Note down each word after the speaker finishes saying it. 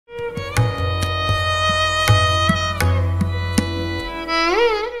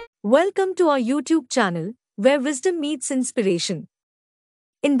Welcome to our YouTube channel, where wisdom meets inspiration.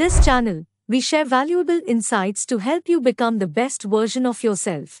 In this channel, we share valuable insights to help you become the best version of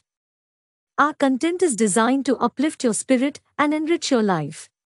yourself. Our content is designed to uplift your spirit and enrich your life.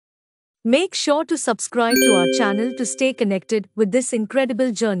 Make sure to subscribe to our channel to stay connected with this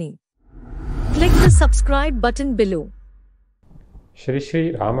incredible journey. Click the subscribe button below. Shri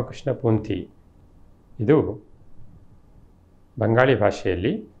Ramakrishna ಪೂಂತಿ ಇದು ಬಂಗಾಳಿ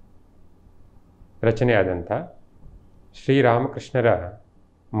ಭಾಷೆಯಲ್ಲಿ ರಚನೆಯಾದಂಥ ಶ್ರೀರಾಮಕೃಷ್ಣರ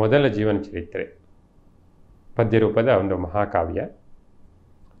ಮೊದಲ ಜೀವನ ಚರಿತ್ರೆ ಪದ್ಯರೂಪದ ಒಂದು ಮಹಾಕಾವ್ಯ.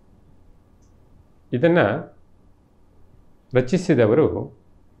 ಇದನ್ನು ರಚಿಸಿದವರು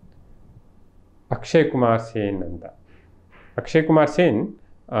ಅಕ್ಷಯ್ ಕುಮಾರ್ ಸೇನ್ ಅಂತ. ಅಕ್ಷಯ್ ಕುಮಾರ್ ಸೇನ್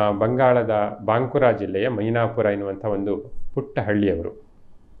ಬಂಗಾಳದ ಬಾಂಕುರಾ ಜಿಲ್ಲೆಯ ಮೈನಾಪುರ ಎನ್ನುವಂಥ ಒಂದು ಪುಟ್ಟ ಹಳ್ಳಿಯವರು.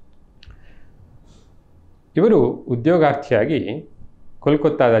 ಇವರು ಉದ್ಯೋಗಾರ್ಥಿಯಾಗಿ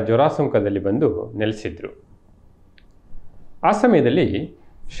ಕೋಲ್ಕತ್ತಾದ ಜೊರಾಸುಂಕದಲ್ಲಿ ಬಂದು ನೆಲೆಸಿದ್ರು. ಆ ಸಮಯದಲ್ಲಿ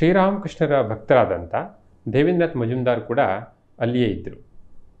ಶ್ರೀರಾಮಕೃಷ್ಣರ ಭಕ್ತರಾದಂಥ ದೇವೇಂದ್ರನಾಥ್ ಮಜುಮ್ದಾರ್ ಕೂಡ ಅಲ್ಲಿಯೇ ಇದ್ದರು.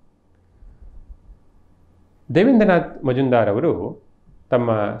 ದೇವೇಂದ್ರನಾಥ್ ಮಜುಮ್ದಾರ್ ಅವರು ತಮ್ಮ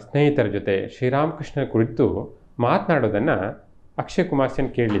ಸ್ನೇಹಿತರ ಜೊತೆ ಶ್ರೀರಾಮಕೃಷ್ಣರ ಕುರಿತು ಮಾತನಾಡೋದನ್ನು ಅಕ್ಷಯ್ ಕುಮಾರ್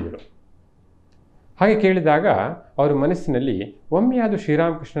ಸೇನ್ ಕೇಳಿದರು. ಹಾಗೆ ಕೇಳಿದಾಗ ಅವರ ಮನಸ್ಸಿನಲ್ಲಿ ಒಮ್ಮೆಯಾದರೂ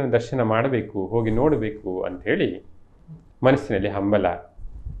ಶ್ರೀರಾಮಕೃಷ್ಣನ ದರ್ಶನ ಮಾಡಬೇಕು, ಹೋಗಿ ನೋಡಬೇಕು ಅಂಥೇಳಿ ಮನಸ್ಸಿನಲ್ಲಿ ಹಂಬಲ.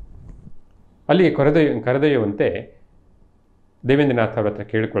 ಅಲ್ಲಿಗೆ ಕರೆದೊಯ್ಯುವಂತೆ ದೇವೇಂದ್ರನಾಥ್ ಅವರ ಹತ್ರ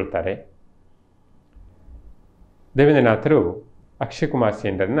ಕೇಳಿಕೊಳ್ತಾರೆ. ದೇವೇಂದ್ರನಾಥರು ಅಕ್ಷಯ್ ಕುಮಾರ್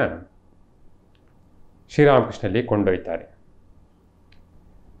ಸೇನರನ್ನು ಶ್ರೀರಾಮಕೃಷ್ಣಲ್ಲಿ ಕೊಂಡೊಯ್ತಾರೆ.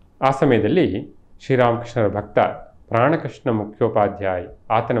 ಆ ಸಮಯದಲ್ಲಿ ಶ್ರೀರಾಮಕೃಷ್ಣರ ಭಕ್ತ ಪ್ರಾಣಕೃಷ್ಣ ಮುಖ್ಯೋಪಾಧ್ಯಾಯ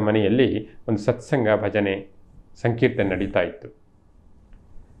ಆತನ ಮನೆಯಲ್ಲಿ ಒಂದು ಸತ್ಸಂಗ, ಭಜನೆ, ಸಂಕೀರ್ತನೆ ನಡೀತಾ ಇತ್ತು.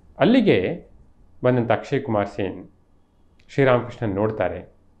 ಅಲ್ಲಿಗೆ ಬಂದಂಥ ಅಕ್ಷಯ್ ಕುಮಾರ್ ಸೇನ್ ಶ್ರೀರಾಮಕೃಷ್ಣನ ನೋಡ್ತಾರೆ.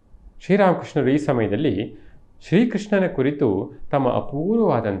 ಶ್ರೀರಾಮಕೃಷ್ಣರು ಈ ಸಮಯದಲ್ಲಿ ಶ್ರೀಕೃಷ್ಣನ ಕುರಿತು ತಮ್ಮ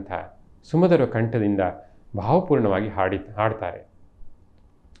ಅಪೂರ್ವವಾದಂಥ ಸುಮಧುರ ಕಂಠದಿಂದ ಭಾವಪೂರ್ಣವಾಗಿ ಹಾಡ್ತಾರೆ.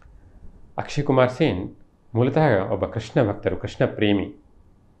 ಅಕ್ಷಯ್ ಕುಮಾರ್ ಸೇನ್ ಮೂಲತಃ ಒಬ್ಬ ಕೃಷ್ಣ ಭಕ್ತರು, ಕೃಷ್ಣ ಪ್ರೇಮಿ.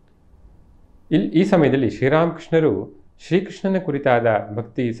 ಈ ಸಮಯದಲ್ಲಿ ಶ್ರೀರಾಮಕೃಷ್ಣರು ಶ್ರೀಕೃಷ್ಣನ ಕುರಿತಾದ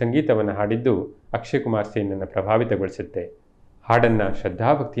ಭಕ್ತಿ ಸಂಗೀತವನ್ನು ಹಾಡಿದ್ದು ಅಕ್ಷಯ್ ಕುಮಾರ್ ಸೇನನ್ನು ಪ್ರಭಾವಿತಗೊಳಿಸುತ್ತೆ. ಹಾಡನ್ನು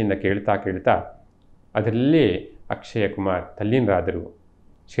ಶ್ರದ್ಧಾಭಕ್ತಿಯಿಂದ ಕೇಳ್ತಾ ಅದರಲ್ಲೇ ಅಕ್ಷಯ ಕುಮಾರ್ ತಲ್ಲೀನರಾದರು,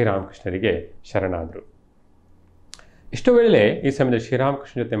 ಶ್ರೀರಾಮಕೃಷ್ಣರಿಗೆ ಶರಣಾದರು. ಇಷ್ಟು ವೇಳೆ ಈ ಸಮಯದಲ್ಲಿ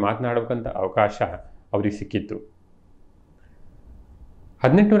ಶ್ರೀರಾಮಕೃಷ್ಣ ಜೊತೆ ಮಾತನಾಡಬೇಕಂತ ಅವಕಾಶ ಅವರಿಗೆ ಸಿಕ್ಕಿತ್ತು.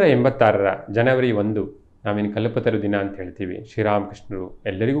 1886 ಜನವರಿ 1, ನಾವೇನು ಕಲ್ಪತರು ದಿನ ಅಂತ ಹೇಳ್ತೀವಿ, ಶ್ರೀರಾಮಕೃಷ್ಣರು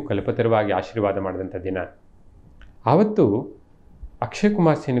ಎಲ್ಲರಿಗೂ ಕಲ್ಪತರುವಾಗಿ ಆಶೀರ್ವಾದ ಮಾಡಿದಂಥ ದಿನ. ಆವತ್ತು ಅಕ್ಷಯ್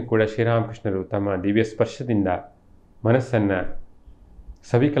ಕುಮಾರ್ ಸೇನ್ ಕೂಡ ಶ್ರೀರಾಮಕೃಷ್ಣರು ತಮ್ಮ ದಿವ್ಯ ಸ್ಪರ್ಶದಿಂದ ಮನಸ್ಸನ್ನು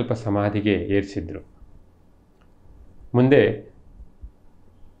ಸವಿಕಲ್ಪ ಸಮಾಧಿಗೆ ಏರಿಸಿದ್ರು. ಮುಂದೆ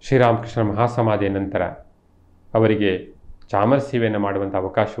ಶ್ರೀರಾಮಕೃಷ್ಣರ ಮಹಾಸಮಾಧಿಯ ನಂತರ ಅವರಿಗೆ ಚಾಮರ ಸೇವೆಯನ್ನು ಮಾಡುವಂಥ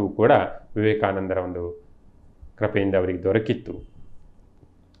ಅವಕಾಶವೂ ಕೂಡ ವಿವೇಕಾನಂದರ ಒಂದು ಕೃಪೆಯಿಂದ ಅವರಿಗೆ ದೊರಕಿತ್ತು.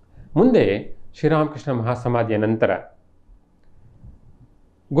 ಮುಂದೆ ಶ್ರೀರಾಮಕೃಷ್ಣ ಮಹಾಸಮಾಧಿಯ ನಂತರ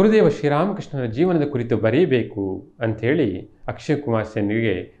ಗುರುದೇವ ಶ್ರೀರಾಮಕೃಷ್ಣನ ಜೀವನದ ಕುರಿತು ಬರೀಬೇಕು ಅಂಥೇಳಿ ಅಕ್ಷಯ್ ಕುಮಾರ್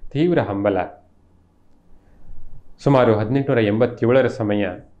ಸೇನ್ಗೆ ತೀವ್ರ ಹಂಬಲ. ಸುಮಾರು 1887 ಸಮಯ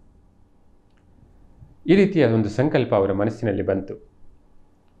ಈ ರೀತಿಯ ಒಂದು ಸಂಕಲ್ಪ ಅವರ ಮನಸ್ಸಿನಲ್ಲಿ ಬಂತು.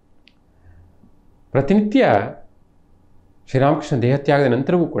 ಪ್ರತಿನಿತ್ಯ ಶ್ರೀರಾಮಕೃಷ್ಣ ದೇಹತ್ಯಾಗದ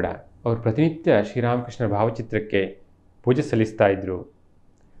ನಂತರವೂ ಕೂಡ ಅವರು ಪ್ರತಿನಿತ್ಯ ಶ್ರೀರಾಮಕೃಷ್ಣನ ಭಾವಚಿತ್ರಕ್ಕೆ ಪೂಜೆ ಸಲ್ಲಿಸ್ತಾ ಇದ್ದರು.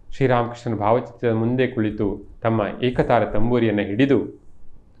 ಶ್ರೀರಾಮಕೃಷ್ಣನ ಭಾವಚಿತ್ರದ ಮುಂದೆ ಕುಳಿತು ತಮ್ಮ ಏಕತಾರ ತಂಬೂರಿಯನ್ನು ಹಿಡಿದು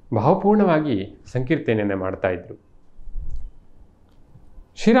ಭಾವಪೂರ್ಣವಾಗಿ ಸಂಕೀರ್ತನೆಯನ್ನು ಮಾಡ್ತಾ ಇದ್ದರು.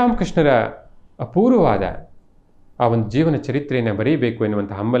 ಶ್ರೀರಾಮಕೃಷ್ಣರ ಅಪೂರ್ವವಾದ ಆ ಒಂದು ಜೀವನ ಚರಿತ್ರೆಯನ್ನು ಬರೀಬೇಕು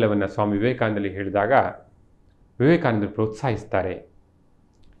ಎನ್ನುವಂಥ ಹಂಬಲವನ್ನು ಸ್ವಾಮಿ ವಿವೇಕಾನಂದಲ್ಲಿ ಹೇಳಿದಾಗ ವಿವೇಕಾನಂದರು ಪ್ರೋತ್ಸಾಹಿಸ್ತಾರೆ.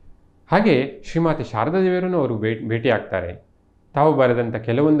 ಹಾಗೆ ಶ್ರೀಮಾತೆ ಶಾರದಾದೇವಿಯರನ್ನು ಅವರು ಭೇಟಿಯಾಗ್ತಾರೆ. ತಾವು ಬರೆದಂಥ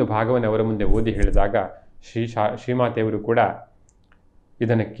ಕೆಲವೊಂದು ಭಾಗವನ್ನು ಅವರ ಮುಂದೆ ಓದಿ ಹೇಳಿದಾಗ ಶ್ರೀಮಾತೆಯವರು ಕೂಡ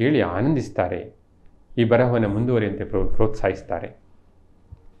ಇದನ್ನು ಕೇಳಿ ಆನಂದಿಸ್ತಾರೆ. ಈ ಬರಹವನ್ನು ಮುಂದುವರಿಯಂತೆ ಪ್ರೋತ್ಸಾಹಿಸ್ತಾರೆ.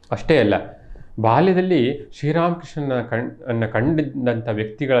 ಅಷ್ಟೇ ಅಲ್ಲ, ಬಾಲ್ಯದಲ್ಲಿ ಶ್ರೀರಾಮಕೃಷ್ಣನ ಕಂಡಿದ್ದಂಥ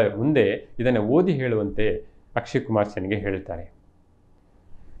ವ್ಯಕ್ತಿಗಳ ಮುಂದೆ ಇದನ್ನು ಓದಿ ಹೇಳುವಂತೆ ಅಕ್ಷಯ್ ಕುಮಾರ್ ಸೇನ್ಗೆ ಹೇಳ್ತಾರೆ.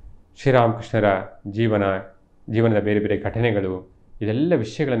 ಶ್ರೀರಾಮಕೃಷ್ಣರ ಜೀವನದ ಬೇರೆ ಬೇರೆ ಘಟನೆಗಳು, ಇದೆಲ್ಲ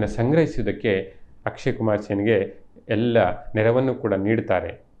ವಿಷಯಗಳನ್ನು ಸಂಗ್ರಹಿಸುವುದಕ್ಕೆ ಅಕ್ಷಯ್ ಕುಮಾರ್ ಸೇನ್ಗೆ ಎಲ್ಲ ನೆರವನ್ನು ಕೂಡ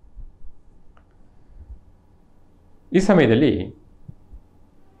ನೀಡ್ತಾರೆ. ಈ ಸಮಯದಲ್ಲಿ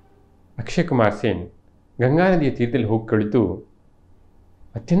ಅಕ್ಷಯ್ ಕುಮಾರ್ ಸೇನ್ ಗಂಗಾ ನದಿಯ ತೀರದಲ್ಲಿ ಹೋಗಿ ಕುಳಿತು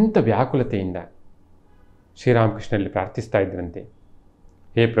ಅತ್ಯಂತ ವ್ಯಾಕುಲತೆಯಿಂದ ಶ್ರೀರಾಮಕೃಷ್ಣನಲ್ಲಿ ಪ್ರಾರ್ಥಿಸ್ತಾ ಇದ್ರಂತೆ.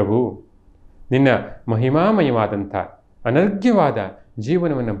 ಹೇ ಪ್ರಭು, ನಿನ್ನ ಮಹಿಮಾಮಯವಾದಂಥ ಅನರ್ಘ್ಯವಾದ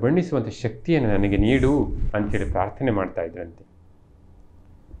ಜೀವನವನ್ನು ಬಣ್ಣಿಸುವಂಥ ಶಕ್ತಿಯನ್ನು ನನಗೆ ನೀಡು ಅಂಥೇಳಿ ಪ್ರಾರ್ಥನೆ ಮಾಡ್ತಾ ಇದ್ರಂತೆ.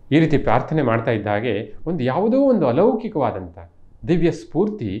 ಈ ರೀತಿ ಪ್ರಾರ್ಥನೆ ಮಾಡ್ತಾ ಇದ್ದ ಹಾಗೆ ಯಾವುದೋ ಒಂದು ಅಲೌಕಿಕವಾದಂಥ ದಿವ್ಯ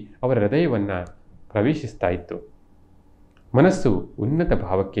ಸ್ಫೂರ್ತಿ ಅವರ ಹೃದಯವನ್ನು ಪ್ರವೇಶಿಸ್ತಾ ಇತ್ತು. ಮನಸ್ಸು ಉನ್ನತ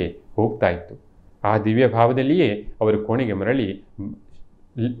ಭಾವಕ್ಕೆ ಹೋಗ್ತಾ ಇತ್ತು. ಆ ದಿವ್ಯ ಭಾವದಲ್ಲಿಯೇ ಅವರು ಕೋಣೆಗೆ ಮರಳಿ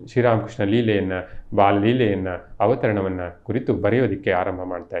ಶ್ರೀರಾಮಕೃಷ್ಣ ಲೀಲೆಯನ್ನು, ಬಾಲಲೀಲೆಯನ್ನು, ಅವತರಣವನ್ನು ಕುರಿತು ಬರೆಯೋದಕ್ಕೆ ಆರಂಭ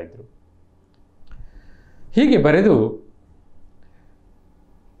ಮಾಡ್ತಾ ಇದ್ರು. ಹೀಗೆ ಬರೆದು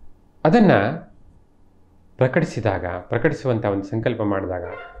ಅದನ್ನು ಪ್ರಕಟಿಸುವಂಥ ಒಂದು ಸಂಕಲ್ಪ ಮಾಡಿದಾಗ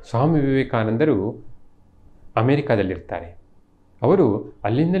ಸ್ವಾಮಿ ವಿವೇಕಾನಂದರು ಅಮೆರಿಕಾದಲ್ಲಿರ್ತಾರೆ. ಅವರು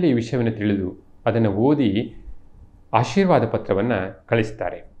ಅಲ್ಲಿಂದಲೇ ಈ ವಿಷಯವನ್ನು ತಿಳಿದು ಅದನ್ನು ಓದಿ ಆಶೀರ್ವಾದ ಪತ್ರವನ್ನು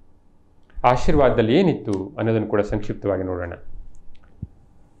ಕಳಿಸ್ತಾರೆ. ಆಶೀರ್ವಾದದಲ್ಲಿ ಏನಿತ್ತು ಅನ್ನೋದನ್ನು ಕೂಡ ಸಂಕ್ಷಿಪ್ತವಾಗಿ ನೋಡೋಣ.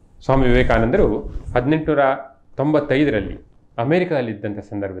 ಸ್ವಾಮಿ ವಿವೇಕಾನಂದರು 1895ರಲ್ಲಿ ಅಮೆರಿಕದಲ್ಲಿದ್ದಂಥ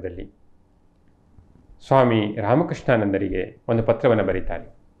ಸಂದರ್ಭದಲ್ಲಿ ಸ್ವಾಮಿ ರಾಮಕೃಷ್ಣಾನಂದರಿಗೆ ಒಂದು ಪತ್ರವನ್ನು ಬರೀತಾರೆ.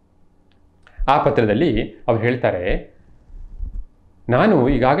 ಆ ಪತ್ರದಲ್ಲಿ ಅವರು ಹೇಳ್ತಾರೆ, ನಾನು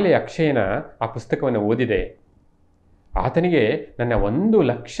ಈಗಾಗಲೇ ಅಕ್ಷಯನ ಆ ಪುಸ್ತಕವನ್ನು ಓದಿದೆ. ಆತನಿಗೆ ನನ್ನ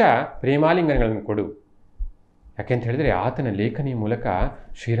 1,00,000 ಪ್ರೇಮಾಲಿಂಗನಗಳನ್ನು ಕೊಡು. ಯಾಕೆಂತ ಹೇಳಿದರೆ ಆತನ ಲೇಖನಿಯ ಮೂಲಕ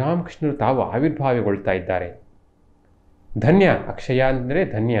ಶ್ರೀರಾಮಕೃಷ್ಣರು ತಾವು ಆವಿರ್ಭಾವಗೊಳ್ತಾ ಇದ್ದಾರೆ. ಧನ್ಯ, ಅಕ್ಷಯ ಅಂದರೆ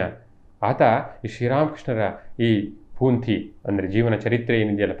ಧನ್ಯ. ಆತ ಈ ಶ್ರೀರಾಮಕೃಷ್ಣರ ಈ ಪೂಂಥಿ ಅಂದರೆ ಜೀವನ ಚರಿತ್ರೆ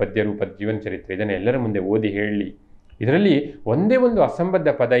ಏನಿದೆಯಲ್ಲ, ಪದ್ಯ ರೂಪದ ಜೀವನ ಚರಿತ್ರೆ, ಇದನ್ನು ಎಲ್ಲರ ಮುಂದೆ ಓದಿ ಹೇಳಿ. ಇದರಲ್ಲಿ ಒಂದೇ ಒಂದು ಅಸಂಬದ್ಧ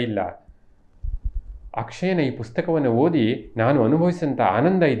ಪದ ಇಲ್ಲ. ಅಕ್ಷಯನ ಈ ಪುಸ್ತಕವನ್ನು ಓದಿ ನಾನು ಅನುಭವಿಸಿದಂಥ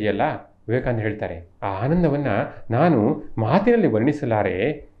ಆನಂದ ಇದೆಯಲ್ಲ, ವಿವೇಕಾನಂದ ಹೇಳ್ತಾರೆ, ಆ ಆನಂದವನ್ನು ನಾನು ಮಾತಿನಲ್ಲಿ ವರ್ಣಿಸಲಾರೆ.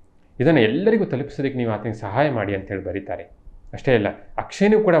 ಇದನ್ನು ಎಲ್ಲರಿಗೂ ತಲುಪಿಸೋದಕ್ಕೆ ನೀವು ಆತನಿಗೆ ಸಹಾಯ ಮಾಡಿ ಅಂತೇಳಿ ಬರೀತಾರೆ. ಅಷ್ಟೇ ಅಲ್ಲ,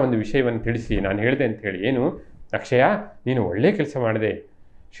 ಅಕ್ಷಯನೂ ಕೂಡ ಒಂದು ವಿಷಯವನ್ನು ತಿಳಿಸಿ ನಾನು ಹೇಳಿದೆ ಅಂಥೇಳಿ. ಏನು? ಅಕ್ಷಯ, ನೀನು ಒಳ್ಳೆಯ ಕೆಲಸ ಮಾಡಿದೆ.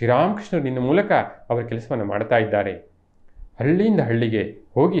 ಶ್ರೀರಾಮಕೃಷ್ಣರು ನಿನ್ನ ಮೂಲಕ ಅವರ ಕೆಲಸವನ್ನು ಮಾಡ್ತಾ ಇದ್ದಾರೆ. ಹಳ್ಳಿಯಿಂದ ಹಳ್ಳಿಗೆ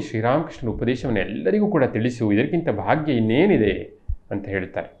ಹೋಗಿ ಶ್ರೀರಾಮಕೃಷ್ಣರ ಉಪದೇಶವನ್ನು ಎಲ್ಲರಿಗೂ ಕೂಡ ತಿಳಿಸು. ಇದಕ್ಕಿಂತ ಭಾಗ್ಯ ಇನ್ನೇನಿದೆ ಅಂತ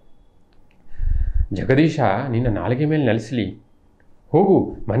ಹೇಳ್ತಾರೆ. ಜಗದೀಶ ನಿನ್ನ ನಾಲಿಗೆ ಮೇಲೆ ನೆಲೆಸಲಿ. ಹೋಗು,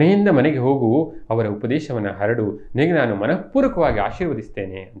 ಮನೆಯಿಂದ ಮನೆಗೆ ಹೋಗು, ಅವರ ಉಪದೇಶವನ್ನು ಹರಡು. ನಿನಗೆ ನಾನು ಮನಃಪೂರ್ವಕವಾಗಿ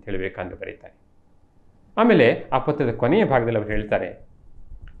ಆಶೀರ್ವದಿಸ್ತೇನೆ ಅಂತ ಹೇಳಬೇಕಂತ ಬರೀತಾರೆ. ಆಮೇಲೆ ಆ ಪತ್ರದ ಕೊನೆಯ ಭಾಗದಲ್ಲಿ ಅವರು ಹೇಳ್ತಾರೆ,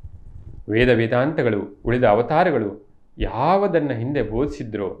 ವೇದಾಂತಗಳು, ಉಳಿದ ಅವತಾರಗಳು ಯಾವುದನ್ನು ಹಿಂದೆ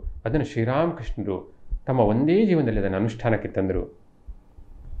ಬೋಧಿಸಿದ್ರೋ ಅದನ್ನು ಶ್ರೀರಾಮಕೃಷ್ಣರು ತಮ್ಮ ಒಂದೇ ಜೀವನದಲ್ಲಿ ಅದನ್ನು ಅನುಷ್ಠಾನಕ್ಕೆ ತಂದರು.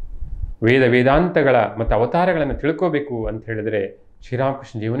 ವೇದಾಂತಗಳ ಮತ್ತು ಅವತಾರಗಳನ್ನು ತಿಳ್ಕೋಬೇಕು ಅಂತ ಹೇಳಿದರೆ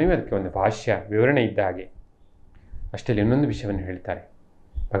ಶ್ರೀರಾಮಕೃಷ್ಣ ಜೀವನವೇ ಅದಕ್ಕೆ ಒಂದು ಭಾಷ್ಯ, ವಿವರಣೆ ಇದ್ದ ಹಾಗೆ. ಅಷ್ಟೇ ಇನ್ನೊಂದು ವಿಷಯವನ್ನು ಹೇಳ್ತಾರೆ.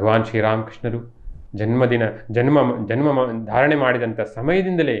 ಭಗವಾನ್ ಶ್ರೀರಾಮಕೃಷ್ಣರು ಜನ್ಮ ಧಾರಣೆ ಮಾಡಿದಂಥ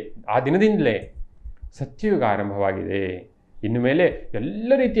ಸಮಯದಿಂದಲೇ, ಆ ದಿನದಿಂದಲೇ ಸತ್ಯಯುಗ ಆರಂಭವಾಗಿದೆ. ಇನ್ನು ಮೇಲೆ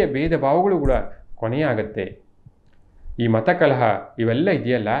ಎಲ್ಲ ರೀತಿಯ ಭೇದ ಭಾವಗಳು ಕೂಡ ಕೊನೆಯಾಗತ್ತೆ. ಈ ಮತಕಲಹ ಇವೆಲ್ಲ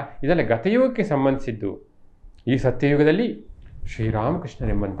ಇದೆಯಲ್ಲ, ಇದೆಲ್ಲ ಗತಯುಗಕ್ಕೆ ಸಂಬಂಧಿಸಿದ್ದು. ಈ ಸತ್ಯಯುಗದಲ್ಲಿ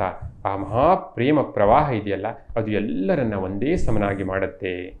ಶ್ರೀರಾಮಕೃಷ್ಣನೆಂಬಂಥ ಆ ಮಹಾಪ್ರೇಮ ಪ್ರವಾಹ ಇದೆಯಲ್ಲ, ಅದು ಎಲ್ಲರನ್ನ ಒಂದೇ ಸಮನಾಗಿ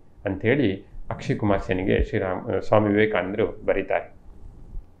ಮಾಡುತ್ತೆ ಅಂಥೇಳಿ ಅಕ್ಷಯ್ ಕುಮಾರ್ ಸೇನ್ಗೆ ಸ್ವಾಮಿ ವಿವೇಕಾನಂದರು ಬರೀತಾರೆ.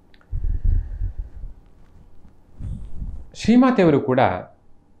 ಶ್ರೀಮಾತೆಯವರು ಕೂಡ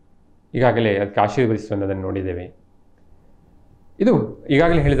ಈಗಾಗಲೇ ಅದಕ್ಕೆ ಆಶೀರ್ವದಿಸುವುದನ್ನು ನೋಡಿದ್ದೇವೆ. ಇದು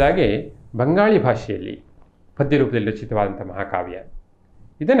ಈಗಾಗಲೇ ಹೇಳಿದ ಹಾಗೆ ಬಂಗಾಳಿ ಭಾಷೆಯಲ್ಲಿ ಪದ್ಯ ರೂಪದಲ್ಲಿ ರಚಿತವಾದಂಥ ಮಹಾಕಾವ್ಯ.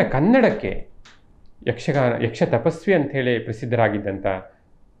 ಇದನ್ನು ಕನ್ನಡಕ್ಕೆ ಯಕ್ಷ ತಪಸ್ವಿ ಅಂಥೇಳಿ ಪ್ರಸಿದ್ಧರಾಗಿದ್ದಂಥ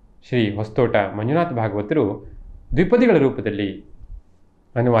ಶ್ರೀ ಹೊಸತೋಟ ಮಂಜುನಾಥ ಭಾಗವತರು ದ್ವಿಪದಿಗಳ ರೂಪದಲ್ಲಿ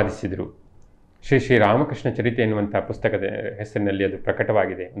ಅನುವಾದಿಸಿದರು. ಶ್ರೀ ರಾಮಕೃಷ್ಣ ಚರಿತೆ ಎನ್ನುವಂಥ ಪುಸ್ತಕದ ಹೆಸರಿನಲ್ಲಿ ಅದು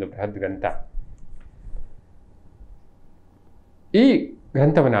ಪ್ರಕಟವಾಗಿದೆ, ಒಂದು ಬೃಹತ್ ಗ್ರಂಥ. ಈ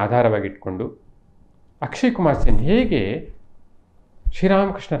ಗ್ರಂಥವನ್ನು ಆಧಾರವಾಗಿಟ್ಕೊಂಡು ಅಕ್ಷಯ್ ಕುಮಾರ್ ಸೇನ್ ಹೇಗೆ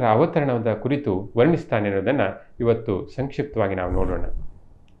ಶ್ರೀರಾಮಕೃಷ್ಣರ ಅವತರಣದ ಕುರಿತು ವರ್ಣಿಸ್ತಾನೆ ಅನ್ನೋದನ್ನು ಇವತ್ತು ಸಂಕ್ಷಿಪ್ತವಾಗಿ ನಾವು ನೋಡೋಣ.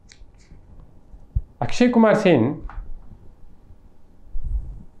 ಅಕ್ಷಯ್ ಕುಮಾರ್ ಸೇನ್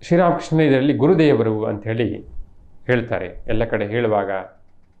ಶ್ರೀರಾಮಕೃಷ್ಣ ಇದರಲ್ಲಿ ಗುರುದೇವರು ಅಂಥೇಳಿ ಹೇಳ್ತಾರೆ. ಎಲ್ಲ ಕಡೆ ಹೇಳುವಾಗ,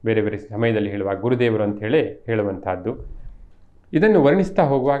 ಬೇರೆ ಬೇರೆ ಸಮಯದಲ್ಲಿ ಹೇಳುವಾಗ ಗುರುದೇವರು ಅಂಥೇಳಿ ಹೇಳುವಂತಹದ್ದು. ಇದನ್ನು ವರ್ಣಿಸ್ತಾ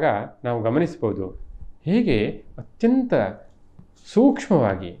ಹೋಗುವಾಗ ನಾವು ಗಮನಿಸ್ಬೋದು ಹೇಗೆ ಅತ್ಯಂತ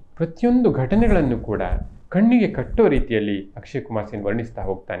ಸೂಕ್ಷ್ಮವಾಗಿ ಪ್ರತಿಯೊಂದು ಘಟನೆಗಳನ್ನು ಕೂಡ ಕಣ್ಣಿಗೆ ಕಟ್ಟೋ ರೀತಿಯಲ್ಲಿ ಅಕ್ಷಯ್ ಕುಮಾರ್ ಸೇನ್ ವರ್ಣಿಸ್ತಾ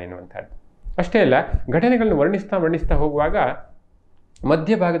ಹೋಗ್ತಾನೆ ಅನ್ನುವಂಥದ್ದು. ಅಷ್ಟೇ ಅಲ್ಲ, ಘಟನೆಗಳನ್ನು ವರ್ಣಿಸ್ತಾ ಹೋಗುವಾಗ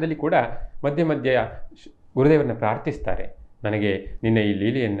ಮಧ್ಯಭಾಗದಲ್ಲಿ ಕೂಡ ಮಧ್ಯೆ ಗುರುದೇವರನ್ನ ಪ್ರಾರ್ಥಿಸ್ತಾರೆ. ನನಗೆ ನಿನ್ನ ಈ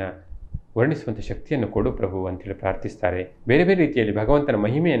ಲೀಲೆಯನ್ನು ವರ್ಣಿಸುವಂಥ ಶಕ್ತಿಯನ್ನು ಕೊಡು ಪ್ರಭು ಅಂತೇಳಿ ಪ್ರಾರ್ಥಿಸ್ತಾರೆ. ಬೇರೆ ಬೇರೆ ರೀತಿಯಲ್ಲಿ ಭಗವಂತನ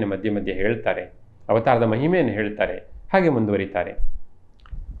ಮಹಿಮೆಯನ್ನು ಮಧ್ಯೆ ಹೇಳ್ತಾರೆ, ಅವತಾರದ ಮಹಿಮೆಯನ್ನು ಹೇಳ್ತಾರೆ. ಹಾಗೆ ಮುಂದುವರಿತಾರೆ.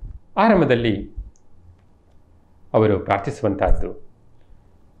 ಆರಂಭದಲ್ಲಿ ಅವರು ಪ್ರಾರ್ಥಿಸುವಂತಹದ್ದು,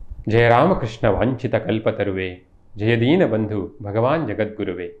 ಜಯ ರಾಮಕೃಷ್ಣ ವಂಚಿತ ಕಲ್ಪತರುವೆ, ಜಯದೀನ ಬಂಧು ಭಗವಾನ್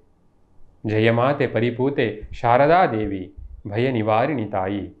ಜಗದ್ಗುರುವೆ, ಜಯಮಾತೆ ಪರಿಪೂತೆ ಶಾರದಾ ದೇವಿ, ಭಯ ನಿವಾರಿಣಿ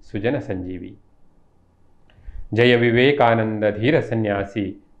ತಾಯಿ ಸುಜನ ಸಂಜೀವಿ, ಜಯ ವಿವೇಕಾನಂದ ಧೀರ ಸನ್ಯಾಸಿ,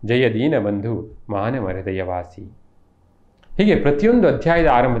 ಜಯ ದೀನ ಬಂಧು ಮಾನವ ಹೃದಯವಾಸಿ. ಹೀಗೆ ಪ್ರತಿಯೊಂದು ಅಧ್ಯಾಯದ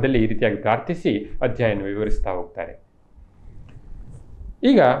ಆರಂಭದಲ್ಲಿ ಈ ರೀತಿಯಾಗಿ ಪ್ರಾರ್ಥಿಸಿ ಅಧ್ಯಾಯವನ್ನು ವಿವರಿಸ್ತಾ ಹೋಗ್ತಾರೆ.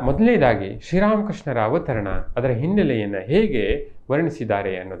 ಈಗ ಮೊದಲನೇದಾಗಿ ಶ್ರೀರಾಮಕೃಷ್ಣರ ಅವತರಣ, ಅದರ ಹಿನ್ನೆಲೆಯನ್ನು ಹೇಗೆ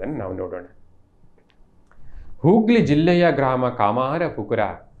ವರ್ಣಿಸಿದ್ದಾರೆ ಅನ್ನೋದನ್ನು ನಾವು ನೋಡೋಣ. ಹೂಗ್ಲಿ ಜಿಲ್ಲೆಯ ಗ್ರಾಮ ಕಾಮಾರಪುಕುರ,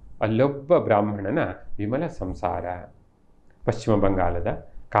 ಅಲ್ಲೊಬ್ಬ ಬ್ರಾಹ್ಮಣನ ವಿಮಲ ಸಂಸಾರ. ಪಶ್ಚಿಮ ಬಂಗಾಳದ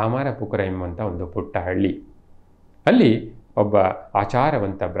ಕಾಮಾರಪುಕುರ ಎಂಬಂಥ ಒಂದು ಪುಟ್ಟ ಹಳ್ಳಿ. ಅಲ್ಲಿ ಒಬ್ಬ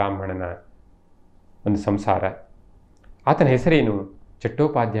ಆಚಾರವಂತ ಬ್ರಾಹ್ಮಣನ ಒಂದು ಸಂಸಾರ. ಆತನ ಹೆಸರೇನು?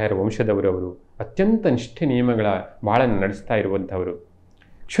 ಚಟ್ಟೋಪಾಧ್ಯಾಯರ ವಂಶದವರು. ಅವರು ಅತ್ಯಂತ ನಿಷ್ಠೆ ನಿಯಮಗಳ ಬಾಳನ್ನು ನಡೆಸ್ತಾ ಇರುವಂಥವರು.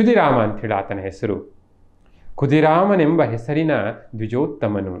 ಕ್ಷುದಿರಾಮ ಅಂಥೇಳಿ ಆತನ ಹೆಸರು. ಕುದಿರಾಮನೆಂಬ ಹೆಸರಿನ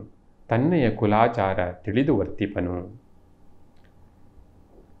ದ್ವಿಜೋತ್ತಮನು, ತನ್ನಯ ಕುಲಾಚಾರ ತಿಳಿದು ವರ್ತಿಪನು.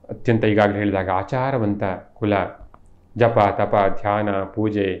 ಅತ್ಯಂತ ಈಗಾಗಲೇ ಹೇಳಿದಾಗ ಆಚಾರವಂತ ಕುಲ, ಜಪ ತಪ ಧ್ಯಾನ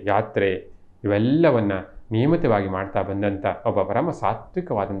ಪೂಜೆ ಯಾತ್ರೆ ಇವೆಲ್ಲವನ್ನು ನಿಯಮಿತವಾಗಿ ಮಾಡ್ತಾ ಬಂದಂಥ ಒಬ್ಬ ಪರಮ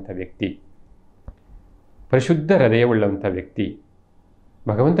ಸಾತ್ವಿಕವಾದಂಥ ವ್ಯಕ್ತಿ, ಪರಿಶುದ್ಧ ಹೃದಯವುಳ್ಳಂಥ ವ್ಯಕ್ತಿ,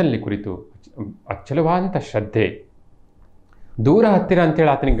 ಭಗವಂತನಲ್ಲಿ ಕುರಿತು ಅಚ್ಚಲವಾದಂಥ ಶ್ರದ್ಧೆ. ದೂರ ಹತ್ತಿರ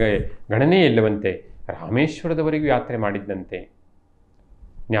ಅಂತೇಳಿ ಆತನಿಗೆ ಗಣನೆ ಇಲ್ಲವಂತೆ. ರಾಮೇಶ್ವರದವರೆಗೂ ಯಾತ್ರೆ ಮಾಡಿದ್ದಂತೆ.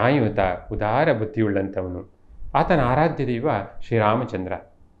 ನ್ಯಾಯಯುತ ಉದಾರ ಬುದ್ಧಿಯುಳ್ಳಂಥವನು. ಆತನ ಆರಾಧ್ಯ ದೈವ ಶ್ರೀರಾಮಚಂದ್ರ.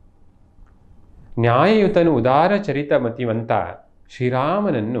 ನ್ಯಾಯಯುತನು ಉದಾರ ಚರಿತ ಮತಿವಂತ,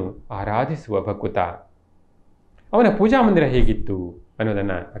 ಶ್ರೀರಾಮನನ್ನು ಆರಾಧಿಸುವ ಭಕುತ. ಅವನ ಪೂಜಾ ಮಂದಿರ ಹೇಗಿತ್ತು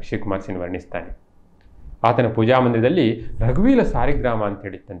ಅನ್ನೋದನ್ನು ಅಕ್ಷಯ್ ಕುಮಾರ್ ಸಿನ್ ವರ್ಣಿಸ್ತಾನೆ. ಆತನ ಪೂಜಾ ಮಂದಿರದಲ್ಲಿ ರಘುವೀರ ಸಾಲಿಗ್ರಾಮ ಅಂತ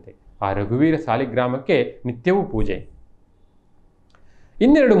ಹೇಳಿತ್ತಂತೆ. ಆ ರಘುವೀರ ಸಾಲಿಗ್ರಾಮಕ್ಕೆ ನಿತ್ಯವೂ ಪೂಜೆ.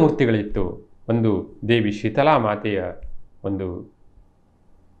 ಇನ್ನೆರಡು ಮೂರ್ತಿಗಳಿತ್ತು. ಒಂದು ದೇವಿ ಶೀತಲಾ ಮಾತೆಯ ಒಂದು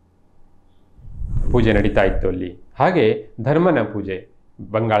ಪೂಜೆ ನಡೀತಾ ಇತ್ತು ಅಲ್ಲಿ. ಹಾಗೆ ಧರ್ಮನ ಪೂಜೆ,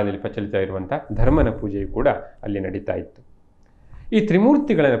 ಬಂಗಾಳದಲ್ಲಿ ಪ್ರಚಲಿತ ಇರುವಂಥ ಧರ್ಮನ ಪೂಜೆಯು ಕೂಡ ಅಲ್ಲಿ ನಡೀತಾ ಇತ್ತು. ಈ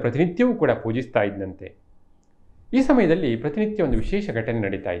ತ್ರಿಮೂರ್ತಿಗಳನ್ನು ಪ್ರತಿನಿತ್ಯವೂ ಕೂಡ ಪೂಜಿಸ್ತಾ ಇದ್ದಂತೆ. ಈ ಸಮಯದಲ್ಲಿ ಪ್ರತಿನಿತ್ಯ ಒಂದು ವಿಶೇಷ ಘಟನೆ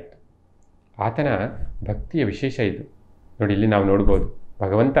ನಡೀತಾ ಇತ್ತು. ಆತನ ಭಕ್ತಿಯ ವಿಶೇಷ ಇದು. ನೋಡಿ, ಇಲ್ಲಿ ನಾವು ನೋಡ್ಬೋದು,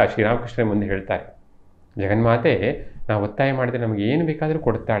 ಭಗವಂತ ಶ್ರೀರಾಮಕೃಷ್ಣರ ಮುಂದೆ ಹೇಳ್ತಾರೆ, ಜಗನ್ಮಾತೆ ನಾವು ಒತ್ತಾಯ ಮಾಡಿದರೆ ನಮಗೆ ಏನು ಬೇಕಾದರೂ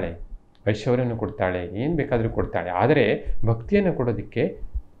ಕೊಡ್ತಾಳೆ, ಐಶ್ವರ್ಯವನ್ನು ಕೊಡ್ತಾಳೆ, ಏನು ಬೇಕಾದರೂ ಕೊಡ್ತಾಳೆ. ಆದರೆ ಭಕ್ತಿಯನ್ನು ಕೊಡೋದಕ್ಕೆ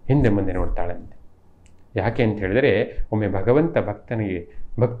ಹಿಂದೆ ಮುಂದೆ ನೋಡ್ತಾಳಂತೆ. ಯಾಕೆ ಅಂತ ಹೇಳಿದರೆ, ಒಮ್ಮೆ ಭಗವಂತ ಭಕ್ತನಿಗೆ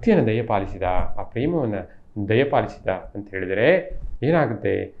ಭಕ್ತಿಯನ್ನು ದಯಪಾಲಿಸಿದ, ಆ ಪ್ರೇಮವನ್ನು ದಯಪಾಲಿಸಿದ ಅಂತ ಹೇಳಿದರೆ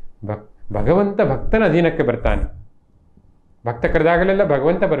ಏನಾಗುತ್ತೆ? ಭಗವಂತ ಭಕ್ತನ ಅಧೀನಕ್ಕೆ ಬರ್ತಾನೆ. ಭಕ್ತ ಕರೆದಾಗಲೆಲ್ಲ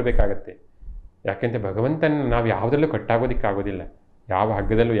ಭಗವಂತ ಬರಬೇಕಾಗತ್ತೆ. ಯಾಕೆಂದರೆ ಭಗವಂತನ ನಾವು ಯಾವುದರಲ್ಲೂ ಕಟ್ಟಾಗೋದಕ್ಕಾಗೋದಿಲ್ಲ. ಯಾವ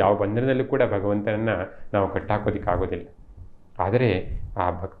ಹಗ್ಗದಲ್ಲೂ ಯಾವ ಬಂಧನದಲ್ಲೂ ಕೂಡ ಭಗವಂತನನ್ನು ನಾವು ಕಟ್ಟಾಕೋದಕ್ಕಾಗೋದಿಲ್ಲ. ಆದರೆ ಆ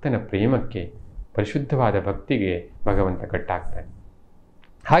ಭಕ್ತನ ಪ್ರೇಮಕ್ಕೆ, ಪರಿಶುದ್ಧವಾದ ಭಕ್ತಿಗೆ ಭಗವಂತ ಕಟ್ಟಾಗ್ತಾನೆ.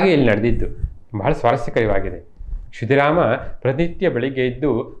 ಹಾಗೆ ಇಲ್ಲಿ ನಡೆದಿದ್ದು ಬಹಳ ಸ್ವಾರಸ್ಯಕರವಾಗಿದೆ. ಕ್ಷುದಿರಾಮ ಪ್ರತಿನಿತ್ಯ ಬೆಳಿಗ್ಗೆ ಎದ್ದು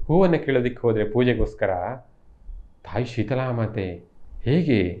ಹೂವನ್ನು ಕೀಳೋದಕ್ಕೆ ಹೋದರೆ ಪೂಜೆಗೋಸ್ಕರ, ತಾಯಿ ಶೀತಲಾಮಾತೆ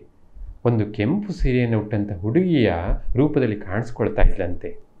ಹೇಗೆ ಒಂದು ಕೆಂಪು ಸೀರೆಯನ್ನು ಉಟ್ಟಂಥ ಹುಡುಗಿಯ ರೂಪದಲ್ಲಿ ಕಾಣಿಸ್ಕೊಳ್ತಾ ಇದ್ಲಂತೆ.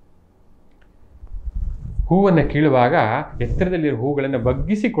 ಹೂವನ್ನು ಕೀಳುವಾಗ ಎತ್ತರದಲ್ಲಿರೋ ಹೂಗಳನ್ನು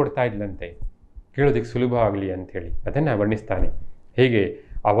ಬಗ್ಗಿಸಿ ಕೊಡ್ತಾ ಇದ್ಲಂತೆ, ಕೀಳೋದಕ್ಕೆ ಸುಲಭವಾಗಲಿ ಅಂಥೇಳಿ. ಅದನ್ನು ವರ್ಣಿಸ್ತಾನೆ. ಹೇಗೆ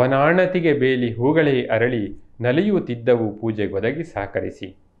ಅವನಾಣತಿಗೆ ಬೇಲಿ ಹೂಗಳೇ ಅರಳಿ ನಲಿಯುತ್ತಿದ್ದವು ಪೂಜೆಗೆ ಒದಗಿ ಸಹಕರಿಸಿ.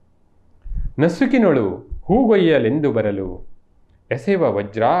 ನಸುಕಿನೊಳು ಹೂಗೊಯ್ಯಲೆಂದು ಬರಲು ಎಸೆವ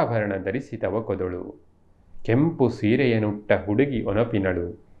ವಜ್ರಾಭರಣ ಧರಿಸಿ ತವಕೊದಳು. ಕೆಂಪು ಸೀರೆಯನ್ನುಟ್ಟ ಹುಡುಗಿ ಒನಪಿನಳು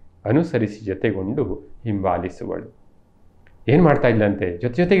ಅನುಸರಿಸಿ ಜೊತೆಗೊಂಡು ಹಿಂಬಾಲಿಸುವಳು. ಏನು ಮಾಡ್ತಾ ಇದ್ಲಂತೆ?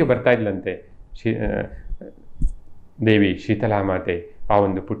 ಜೊತೆಗೆ ಬರ್ತಾ ಇದ್ಲಂತೆ ದೇವಿ ಶೀತಲಾಮಾತೆ. ಆ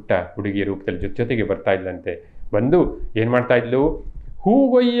ಒಂದು ಪುಟ್ಟ ಹುಡುಗಿಯ ರೂಪದಲ್ಲಿ ಜೊತೆಗೆ ಬರ್ತಾ ಇದ್ಲಂತೆ. ಬಂದು ಏನು ಮಾಡ್ತಾ ಇದ್ಲು?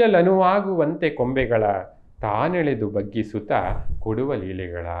 ಹೂಗೊಯ್ಯಲನುವಾಗುವಂತೆ ಕೊಂಬೆಗಳ ತಾನೆಳೆದು ಬಗ್ಗಿಸುತ್ತಾ ಕೊಡುವ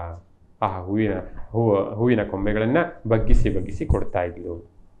ಲೀಲೆಗಳ. ಆ ಹೂವಿನ ಕೊಂಬೆಗಳನ್ನು ಬಗ್ಗಿಸಿ ಕೊಡ್ತಾ ಇದ್ಲು.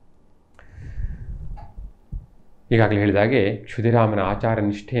 ಈಗಾಗಲೇ ಹೇಳಿದಾಗೆ ಕ್ಷುದಿರಾಮನ ಆಚಾರ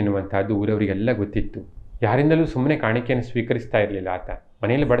ನಿಷ್ಠೆ ಎನ್ನುವಂಥದ್ದು ಊರವರಿಗೆಲ್ಲ ಗೊತ್ತಿತ್ತು. ಯಾರಿಂದಲೂ ಸುಮ್ಮನೆ ಕಾಣಿಕೆಯನ್ನು ಸ್ವೀಕರಿಸ್ತಾ ಇರಲಿಲ್ಲ ಆತ.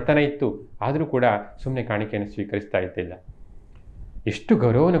 ಮನೆಯಲ್ಲಿ ಬಡತನ ಇತ್ತು, ಆದರೂ ಕೂಡ ಸುಮ್ಮನೆ ಕಾಣಿಕೆಯನ್ನು ಸ್ವೀಕರಿಸ್ತಾ ಇದ್ದಿಲ್ಲ. ಎಷ್ಟು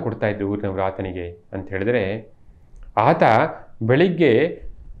ಗೌರವವನ್ನು ಕೊಡ್ತಾ ಇದ್ರು ಊರಿನವರು ಆತನಿಗೆ ಅಂತ ಹೇಳಿದ್ರೆ, ಆತ ಬೆಳಿಗ್ಗೆ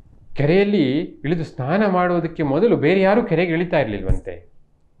ಕೆರೆಯಲ್ಲಿ ಇಳಿದು ಸ್ನಾನ ಮಾಡುವುದಕ್ಕೆ ಮೊದಲು ಬೇರೆ ಯಾರೂ ಕೆರೆಗೆ ಇಳಿತಾ ಇರಲಿಲ್ವಂತೆ.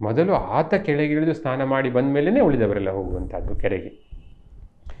 ಮೊದಲು ಆತ ಕೆರೆಗೆ ಇಳಿದು ಸ್ನಾನ ಮಾಡಿ ಬಂದ ಮೇಲೇ ಉಳಿದವರೆಲ್ಲ ಹೋಗುವಂಥದ್ದು ಕೆರೆಗೆ.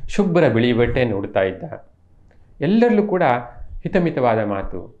 ಶುಭ್ರ ಬಿಳಿ ಬಟ್ಟೆಯನ್ನು ಉಡ್ತಾ ಇದ್ದ. ಎಲ್ಲರಲ್ಲೂ ಕೂಡ ಹಿತಮಿತವಾದ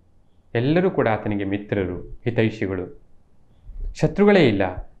ಮಾತು. ಎಲ್ಲರೂ ಕೂಡ ಆತನಿಗೆ ಮಿತ್ರರು, ಹಿತೈಷಿಗಳು, ಶತ್ರುಗಳೇ ಇಲ್ಲ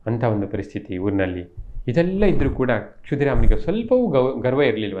ಅಂಥ ಒಂದು ಪರಿಸ್ಥಿತಿ ಊರಿನಲ್ಲಿ. ಇದೆಲ್ಲ ಇದ್ದರೂ ಕೂಡ ಕ್ಷುದಿರಾಮನಿಗೆ ಸ್ವಲ್ಪವೂ ಗರ್ವ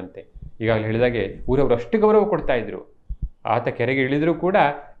ಇರಲಿಲ್ವಂತೆ. ಈಗಾಗಲೇ ಹೇಳಿದಾಗೆ ಊರವರು ಅಷ್ಟು ಗೌರವ ಕೊಡ್ತಾ ಇದ್ರು. ಆತ ಕೆರೆಗೆ ಇಳಿದರೂ ಕೂಡ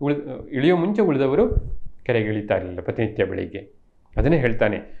ಇಳಿಯೋ ಮುಂಚೆ ಉಳಿದವರು ಕೆರೆಗೆ ಇಳಿತಾ ಇರಲಿಲ್ಲ ಪ್ರತಿನಿತ್ಯ ಬೆಳಿಗ್ಗೆ. ಅದನ್ನೇ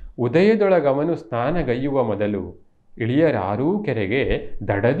ಹೇಳ್ತಾನೆ, ಉದಯದೊಳಗವನು ಸ್ನಾನಗೈಯುವ ಮೊದಲು ಇಳಿಯರಾರೂ ಕೆರೆಗೆ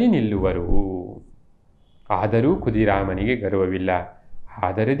ದಡದಿ ನಿಲ್ಲುವರು. ಆದರೂ ಕುದಿರಾಮನಿಗೆ ಗರ್ವವಿಲ್ಲ,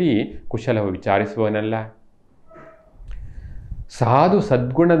 ಆದರದಿ ಕುಶಲವು ವಿಚಾರಿಸುವನಲ್ಲ. ಸಾಧು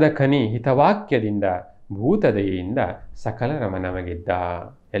ಸದ್ಗುಣದ ಖನಿ ಹಿತವಾಕ್ಯದಿಂದ ಭೂತದಯೆಯಿಂದ ಸಕಲರ ಮನವಗೆದ್ದ.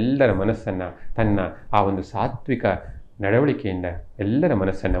 ಎಲ್ಲರ ಮನಸ್ಸನ್ನು ತನ್ನ ಆ ಒಂದು ಸಾತ್ವಿಕ ನಡವಳಿಕೆಯಿಂದ ಎಲ್ಲರ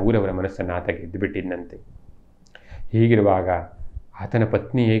ಮನಸ್ಸನ್ನು, ಊರವರ ಮನಸ್ಸನ್ನು ಆತ ಗೆದ್ದುಬಿಟ್ಟಿದ್ದಂತೆ. ಹೀಗಿರುವಾಗ ಆತನ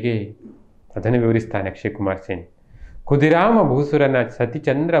ಪತ್ನಿ ಹೇಗೆ, ಅದನ್ನು ವಿವರಿಸ್ತಾನೆ ಅಕ್ಷಯ್ ಕುಮಾರ್ ಸೇನ್. ಕುದಿರಾಮ ಭೂಸುರನ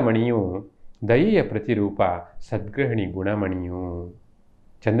ಸತಿಚಂದ್ರಮಣಿಯು ದಯೆಯ ಪ್ರತಿರೂಪ ಸದ್ಗೃಹಿಣಿ ಗುಣಮಣಿಯು.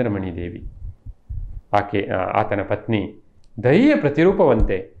 ಚಂದ್ರಮಣಿ ದೇವಿ ಆತನ ಪತ್ನಿ ದಯೆಯ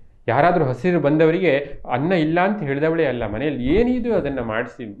ಪ್ರತಿರೂಪವಂತೆ. ಯಾರಾದರೂ ಹಸಿರು ಬಂದವರಿಗೆ ಅನ್ನ ಇಲ್ಲ ಅಂತ ಹೇಳಿದವಳೇ ಅಲ್ಲ, ಮನೆಯಲ್ಲಿ ಏನಿದೆಯೋ ಅದನ್ನು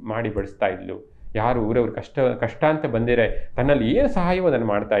ಮಾಡಿ ಬಡಿಸ್ತಾ ಇದ್ಲು. ಯಾರು ಊರವ್ರು ಕಷ್ಟ ಅಂತ ಬಂದಿರೆ ತನ್ನಲ್ಲಿ ಏನು ಸಹಾಯವೋ ಅದನ್ನು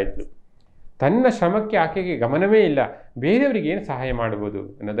ಮಾಡ್ತಾ ಇದ್ಲು. ತನ್ನ ಶ್ರಮಕ್ಕೆ ಆಕೆಗೆ ಗಮನವೇ ಇಲ್ಲ, ಬೇರೆಯವರಿಗೆ ಏನು ಸಹಾಯ ಮಾಡ್ಬೋದು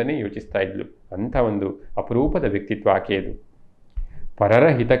ಅನ್ನೋದನ್ನೇ ಯೋಚಿಸ್ತಾ ಇದ್ಲು. ಅಂಥ ಒಂದು ಅಪರೂಪದ ವ್ಯಕ್ತಿತ್ವ ಆಕೆಯದು. ಪರರ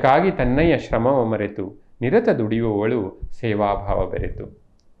ಹಿತಕ್ಕಾಗಿ ತನ್ನಯ್ಯ ಶ್ರಮವ ಮರೆತು ನಿರತ ದುಡಿಯುವವಳು ಸೇವಾಭಾವ ಬೆರೆತು.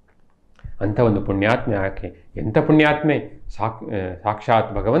 ಅಂಥ ಒಂದು ಪುಣ್ಯಾತ್ಮೆ ಆಕೆ. ಎಂಥ ಪುಣ್ಯಾತ್ಮೆ! ಸಾಕ್ಷಾತ್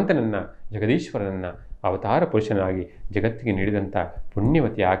ಭಗವಂತನನ್ನು, ಜಗದೀಶ್ವರನನ್ನು ಅವತಾರ ಪುರುಷನಾಗಿ ಜಗತ್ತಿಗೆ ನೀಡಿದಂಥ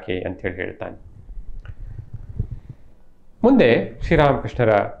ಪುಣ್ಯವತಿ ಆಕೆ ಅಂಥೇಳಿ ಹೇಳ್ತಾನೆ. ಮುಂದೆ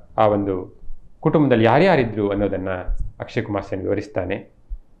ಶ್ರೀರಾಮಕೃಷ್ಣರ ಆ ಒಂದು ಕುಟುಂಬದಲ್ಲಿ ಯಾರ್ಯಾರಿದ್ರು ಅನ್ನೋದನ್ನು ಅಕ್ಷಯ್ ಕುಮಾರ್ ಸೇನ್ ವಿವರಿಸ್ತಾನೆ.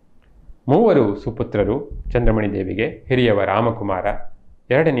 3 ಸುಪುತ್ರರು ಚಂದ್ರಮಣಿ ದೇವಿಗೆ. ಹಿರಿಯವ ರಾಮಕುಮಾರ,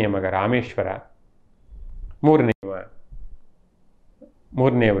 2ನೆಯ ಮಗ ರಾಮೇಶ್ವರ,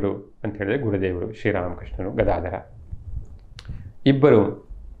 3ನೇವರು ಅಂತ ಹೇಳಿದ್ರೆ ಗುರುದೇವರು ಶ್ರೀರಾಮಕೃಷ್ಣರು, ಗದಾಧರ. 2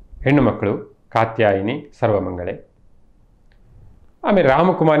 ಹೆಣ್ಣು ಮಕ್ಕಳು, ಕಾತ್ಯಾಯಿನಿ, ಸರ್ವಮಂಗಳೆ. ಆಮೇಲೆ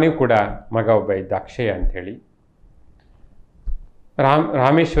ರಾಮಕುಮಾರನಿಗೂ ಕೂಡ ಮಗ ಒಬ್ಬ ಇದ್ದ, ಅಕ್ಷಯ ಅಂಥೇಳಿ.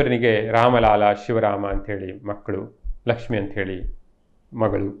 ರಾಮೇಶ್ವರನಿಗೆ ರಾಮಲಾಲ, ಶಿವರಾಮ ಅಂಥೇಳಿ ಮಕ್ಕಳು, ಲಕ್ಷ್ಮಿ ಅಂಥೇಳಿ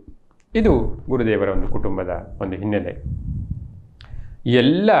ಮಗಳು. ಇದು ಗುರುದೇವರ ಒಂದು ಕುಟುಂಬದ ಒಂದು ಹಿನ್ನೆಲೆ. ಈ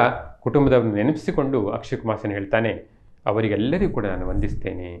ಎಲ್ಲ ಕುಟುಂಬದವನ್ನು ನೆನಪಿಸಿಕೊಂಡು ಅಕ್ಷಯ್ ಕುಮಾರ್ ಸೇನ್ ಹೇಳ್ತಾನೆ, ಅವರಿಗೆಲ್ಲರಿಗೂ ಕೂಡ ನಾನು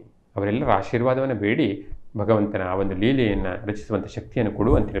ವಂದಿಸ್ತೇನೆ. ಅವರೆಲ್ಲರ ಆಶೀರ್ವಾದವನ್ನು ಬೇಡಿ ಭಗವಂತನ ಆ ಒಂದು ಲೀಲೆಯನ್ನು ರಚಿಸುವಂಥ ಶಕ್ತಿಯನ್ನು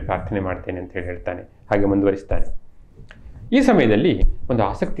ಕೊಡು ಅಂತೇಳಿ ಪ್ರಾರ್ಥನೆ ಮಾಡ್ತೇನೆ ಅಂತೇಳಿ ಹೇಳ್ತಾನೆ. ಹಾಗೆ ಮುಂದುವರಿಸ್ತಾನೆ. ಈ ಸಮಯದಲ್ಲಿ ಒಂದು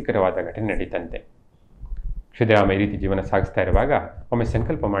ಆಸಕ್ತಿಕರವಾದ ಘಟನೆ ನಡೀತಂತೆ. ಕ್ಷುದಿರಾಮ ಈ ರೀತಿ ಜೀವನ ಸಾಗಿಸ್ತಾ ಇರುವಾಗ ಒಮ್ಮೆ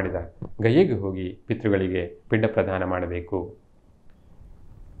ಸಂಕಲ್ಪ ಮಾಡಿದ, ಗಯೆಗೆ ಹೋಗಿ ಪಿತೃಗಳಿಗೆ ಪಿಂಡ ಪ್ರದಾನ ಮಾಡಬೇಕು.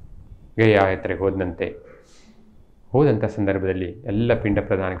 ಗಯ ಯಾತ್ರೆಗೆ ಹೋದಂಥ ಸಂದರ್ಭದಲ್ಲಿ ಎಲ್ಲ ಪಿಂಡ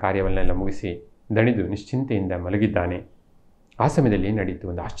ಪ್ರದಾನ ಕಾರ್ಯವನ್ನೆಲ್ಲ ಮುಗಿಸಿ ದಣಿದು ನಿಶ್ಚಿಂತೆಯಿಂದ ಮಲಗಿದ್ದಾನೆ. ಆ ಸಮಯದಲ್ಲಿ ಏನು ನಡೀತು?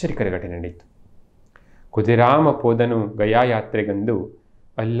 ಒಂದು ಆಶ್ಚರ್ಯಕರ ಘಟನೆ ನಡೀತು. ಕುದಿರಾಮ ಪೋದನು ಗಯಾ ಯಾತ್ರೆಗಂದು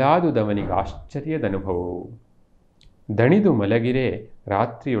ಅಲ್ಲಾದುದವನಿಗೆ ಆಶ್ಚರ್ಯದ ಅನುಭವವು. ದಣಿದು ಮಲಗಿರೆ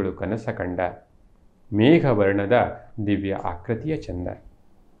ರಾತ್ರಿಯೊಳು ಕನಸ ಕಂಡ ಮೇಘವರ್ಣದ ದಿವ್ಯ ಆಕೃತಿಯ ಚಂದ.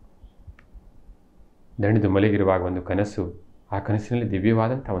 ದಣಿದು ಮಲಗಿರುವಾಗ ಒಂದು ಕನಸು, ಆ ಕನಸಿನಲ್ಲಿ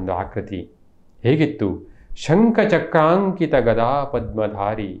ದಿವ್ಯವಾದಂಥ ಒಂದು ಆಕೃತಿ ಹೇಗಿತ್ತು? ಶಂಖಚಕ್ರಾಂಕಿತ ಗದಾ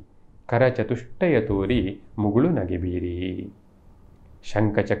ಪದ್ಮಧಾರಿ ಕರ ಚತುಷ್ಟಯ ತೋರಿ ಮುಗುಳು ನಗೆಬೀರಿ.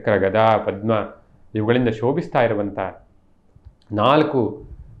 ಶಂಖಚಕ್ರ ಗದಾ ಪದ್ಮ ಇವುಗಳಿಂದ ಶೋಭಿಸ್ತಾ ಇರುವಂಥ 4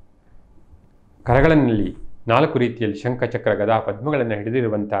 ಕರಗಳಲ್ಲಿ 4 ರೀತಿಯಲ್ಲಿ ಶಂಖಚಕ್ರ ಗದಾ ಪದ್ಮಗಳನ್ನು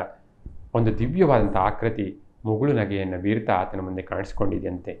ಹಿಡಿದಿರುವಂಥ ಒಂದು ದಿವ್ಯವಾದಂಥ ಆಕೃತಿ ಮುಗುಳು ನಗೆಯನ್ನು ಬೀರ್ತಾ ಆತನ ಮುಂದೆ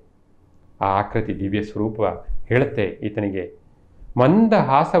ಕಾಣಿಸ್ಕೊಂಡಿದೆಯಂತೆ. ಆ ಆಕೃತಿ ದಿವ್ಯ ಸ್ವರೂಪ ಹೇಳುತ್ತೆ ಈತನಿಗೆ, ಮಂದ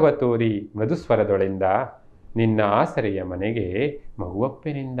ಹಾಸವ ತೋರಿ ಮೃದುಸ್ವರದೊಳಿಂದ ನಿನ್ನ ಆಸರೆಯ ಮನೆಗೆ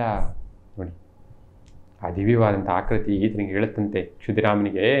ಮಗುವಪ್ಪೆನಿಂದ. ನೋಡಿ, ಆ ದಿವ್ಯವಾದಂಥ ಆಕೃತಿ ಈತನಿಗೆ ಹೇಳುತ್ತಂತೆ,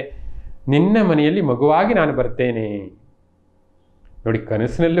 ಕ್ಷುದಿರಾಮನಿಗೆ, ನಿನ್ನ ಮನೆಯಲ್ಲಿ ಮಗುವಾಗಿ ನಾನು ಬರ್ತೇನೆ. ನೋಡಿ,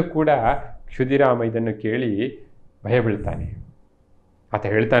 ಕನಸಿನಲ್ಲೂ ಕೂಡ ಕ್ಷುದಿರಾಮ ಇದನ್ನು ಕೇಳಿ ಭಯ ಬೀಳ್ತಾನೆ. ಆತ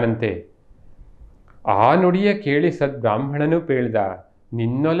ಹೇಳ್ತಾನಂತೆ, ಆ ನುಡಿಯ ಕೇಳಿ ಸದ್ಬ್ರಾಹ್ಮಣನು ಪೇಳ್ದ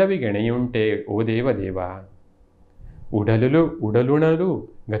ನಿನ್ನೊಲವಿಗೆಣೆಯುಂಟೆ ಓ ದೇವ. ಉಡಲುಣಲು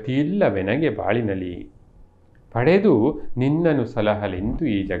ಗತಿಯಿಲ್ಲವೆನಗೆ ಬಾಳಿನಲಿ ಪಡೆದು ನಿನ್ನನ್ನು ಸಲಹಲೆಂದು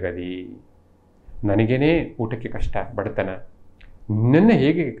ಈ ಜಗದಿ. ನನಗೇನೇ ಊಟಕ್ಕೆ ಕಷ್ಟ, ಬಡತನ, ನಿನ್ನನ್ನೇ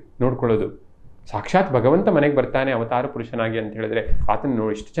ಹೇಗೆ ನೋಡ್ಕೊಳ್ಳೋದು? ಸಾಕ್ಷಾತ್ ಭಗವಂತ ಮನೆಗೆ ಬರ್ತಾನೆ ಅವತಾರ ಪುರುಷನಾಗಿ ಅಂತ ಹೇಳಿದ್ರೆ ಆತನ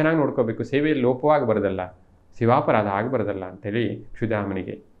ಇಷ್ಟು ಚೆನ್ನಾಗಿ ನೋಡ್ಕೋಬೇಕು, ಸೇವೆಯಲ್ಲಿ ಲೋಪವಾಗಬಾರ್ದಲ್ಲ, ಶಿವಾಪರಾಧ ಆಗಬಾರ್ದಲ್ಲ ಅಂತೇಳಿ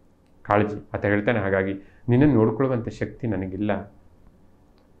ಕ್ಷುದಿರಾಮನಿಗೆ ಕಾಳಜಿ. ಆತ ಹೇಳ್ತಾನೆ, ಹಾಗಾಗಿ ನಿನ್ನನ್ನು ನೋಡ್ಕೊಳ್ಳುವಂಥ ಶಕ್ತಿ ನನಗಿಲ್ಲ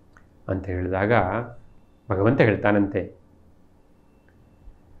ಅಂತ ಹೇಳಿದಾಗ ಭಗವಂತ ಹೇಳ್ತಾನಂತೆ,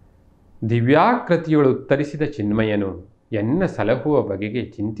 ದಿವ್ಯಾಕೃತಿಯೊಳು ಉತ್ತರಿಸಿದ ಚಿನ್ಮಯನು ಎನ್ನ ಸಲಹುವ ಬಗೆಗೆ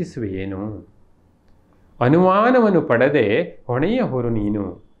ಚಿಂತಿಸುವೆಯೇನು? ಅನುಮಾನವನ್ನು ಪಡದೆ ಹೊಣೆಯ ಹೊರು ನೀನು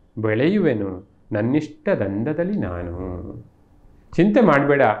ಬೆಳೆಯುವೆನು ನನ್ನಿಷ್ಟ ದಂದದಲ್ಲಿ ನಾನು. ಚಿಂತೆ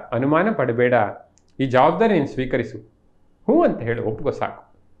ಮಾಡಬೇಡ, ಅನುಮಾನ ಪಡಬೇಡ, ಈ ಜವಾಬ್ದಾರಿ ನೀನು ಸ್ವೀಕರಿಸು, ಹ್ಞೂ ಅಂತ ಹೇಳು, ಒಪ್ಪಿಗೋ ಸಾಕು,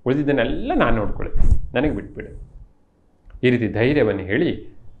 ಉಳಿದಿದ್ದನ್ನೆಲ್ಲ ನಾನು ನೋಡ್ಕೊಳ್ತೀನಿ, ನನಗೆ ಬಿಟ್ಬಿಡು. ಈ ರೀತಿ ಧೈರ್ಯವನ್ನು ಹೇಳಿ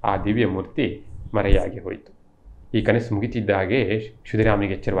ಆ ದಿವ್ಯ ಮೂರ್ತಿ ಮರೆಯಾಗಿ ಹೋಯಿತು. ಈ ಕನಸು ಮುಗಿತಿದ್ದಾಗೆ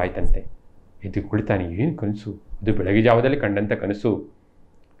ಕ್ಷುದಿರಾಮನಿಗೆ ಎಚ್ಚರವಾಯ್ತಂತೆ. ಇದು ಕುಳಿತಾನೆ, ಏನು ಕನಸು? ಅದು ಬೆಳಗ್ಗೆ ಜಾವದಲ್ಲಿ ಕಂಡಂಥ ಕನಸು,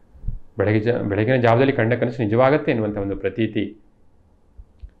 ಬೆಳಗಿನ ಜಾವದಲ್ಲಿ ಕಂಡ ಕನಸು ನಿಜವಾಗತ್ತೆ ಎನ್ನುವಂಥ ಒಂದು ಪ್ರತೀತಿ.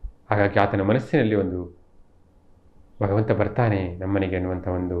 ಹಾಗಾಗಿ ಆತನ ಮನಸ್ಸಿನಲ್ಲಿ ಒಂದು ಭಗವಂತ ಬರ್ತಾನೆ ನಮ್ಮನೆಗೆ ಅನ್ನುವಂಥ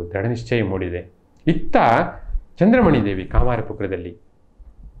ಒಂದು ದೃಢ ನಿಶ್ಚಯ ಮೂಡಿದೆ. ಇತ್ತ ಚಂದ್ರಮಣಿ ದೇವಿ ಕಾಮಾರಪುರದಲ್ಲಿ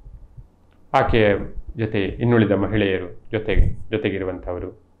ಆಕೆ ಇನ್ನುಳಿದ ಮಹಿಳೆಯರು ಜೊತೆಗಿರುವಂಥವರು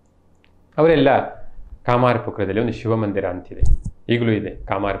ಅವರೆಲ್ಲ ಕಾಮಾರಪುರದಲ್ಲಿ ಒಂದು ಶಿವಮಂದಿರ ಅಂತಿದೆ, ಈಗಲೂ ಇದೆ.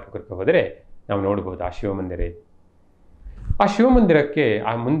 ಕಾಮಾರಪುರಕ್ಕೆ ಹೋದರೆ ನಾವು ನೋಡ್ಬೋದು ಆ ಶಿವಮಂದಿರ ಇದೆ. ಆ ಶಿವಮಂದಿರಕ್ಕೆ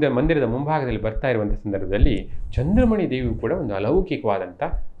ಮಂದಿರದ ಮುಂಭಾಗದಲ್ಲಿ ಬರ್ತಾ ಇರುವಂಥ ಸಂದರ್ಭದಲ್ಲಿ ಚಂದ್ರಮಣಿ ದೇವಿಯು ಕೂಡ ಒಂದು ಅಲೌಕಿಕವಾದಂಥ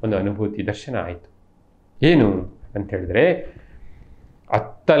ಒಂದು ಅನುಭೂತಿ ದರ್ಶನ ಆಯಿತು. ಏನು ಅಂತ ಹೇಳಿದ್ರೆ,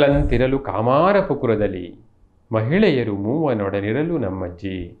 ಅತ್ತಲಂತಿರಲು ಕಾಮಾರಪುರದಲ್ಲಿ ಮಹಿಳೆಯರು ಮೂವನೊಡನಿರಲು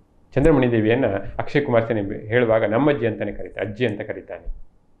ನಮ್ಮಜ್ಜಿ. ಚಂದ್ರಮಣಿ ದೇವಿಯನ್ನು ಅಕ್ಷಯ್ ಕುಮಾರ್ ಸೇನೆ ಹೇಳುವಾಗ ನಮ್ಮಜ್ಜಿ ಅಂತಲೇ ಕರೀತಾನೆ, ಅಜ್ಜಿ ಅಂತ ಕರೀತಾನೆ.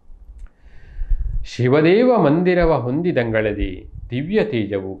 ಶಿವದೇವ ಮಂದಿರವ ಹೊಂದಿದಂಗಳದಿ ದಿವ್ಯ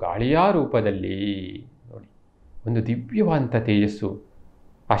ತೇಜವು ಗಾಳಿಯ ರೂಪದಲ್ಲಿ. ನೋಡಿ, ಒಂದು ದಿವ್ಯವಾದಂಥ ತೇಜಸ್ಸು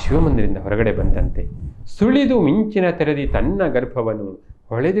ಆ ಶಿವಮಂದಿರದಿಂದ ಹೊರಗಡೆ ಬಂದಂತೆ. ಸುಳಿದು ಮಿಂಚಿನ ತೆರೆದಿ ತನ್ನ ಗರ್ಭವನ್ನು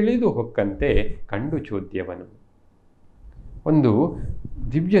ಹೊಳೆದಿಳಿದು ಹೊಕ್ಕಂತೆ ಕಂಡು ಚೋದ್ಯವನು. ಒಂದು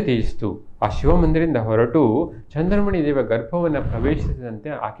ದಿವ್ಯ ತೇಜಸ್ಸು ಆ ಶಿವಮಂದಿರದಿಂದ ಹೊರಟು ಚಂದ್ರಮಣಿ ದೇವ ಗರ್ಭವನ್ನು ಪ್ರವೇಶಿಸಿದಂತೆ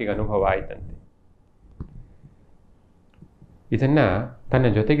ಆಕೆಗೆ ಅನುಭವ ಆಯಿತಂತೆ. ಇದನ್ನು ತನ್ನ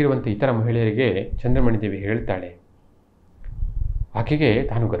ಜೊತೆಗಿರುವಂಥ ಇತರ ಮಹಿಳೆಯರಿಗೆ ಚಂದ್ರಮಣಿ ದೇವಿ ಹೇಳ್ತಾಳೆ. ಆಕೆಗೆ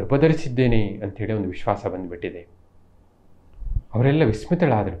ತಾನು ಗರ್ಭಧರಿಸಿದ್ದೇನೆ ಅಂಥೇಳಿ ಒಂದು ವಿಶ್ವಾಸ ಬಂದುಬಿಟ್ಟಿದೆ. ಅವರೆಲ್ಲ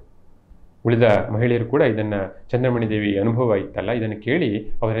ವಿಸ್ಮಿತಳಾದರು. ಉಳಿದ ಮಹಿಳೆಯರು ಕೂಡ ಇದನ್ನು ಚಂದ್ರಮಣಿ ದೇವಿ ಅನುಭವ ಇತ್ತಲ್ಲ, ಇದನ್ನು ಕೇಳಿ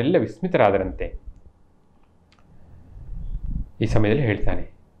ಅವರೆಲ್ಲ ವಿಸ್ಮಿತರಾದರಂತೆ. ಈ ಸಮಯದಲ್ಲಿ ಹೇಳ್ತಾನೆ,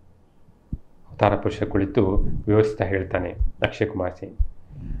 ಅವತಾರ ಪುರುಷ ಕುಳಿತು ವಿವರಿಸ್ತಾ ಹೇಳ್ತಾನೆ ಅಕ್ಷಯ್ ಕುಮಾರ್ ಸಿಂಗ್.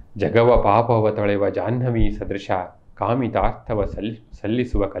 ಜಗವ ಪಾಪವ ತೊಳೆವ ಜಾಹ್ನವಿ ಸದೃಶ ಕಾಮಿತಾರ್ಥವ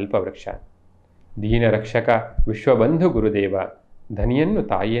ಸಲ್ಲಿಸುವ ಕಲ್ಪವೃಕ್ಷ. ದೀನ ರಕ್ಷಕ ವಿಶ್ವಬಂಧು ಗುರುದೇವ ಧನಿಯನ್ನು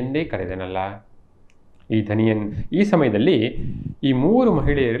ತಾಯಿಯೆಂದೇ ಕರೆದನಲ್ಲ. ಈ ಸಮಯದಲ್ಲಿ ಈ ಮೂರು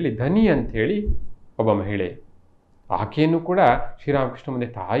ಮಹಿಳೆಯರಲ್ಲಿ ಧನಿ ಅಂಥೇಳಿ ಒಬ್ಬ ಮಹಿಳೆ, ಆಕೆಯನ್ನು ಕೂಡ ಶ್ರೀರಾಮಕೃಷ್ಣ ಮುಂದೆ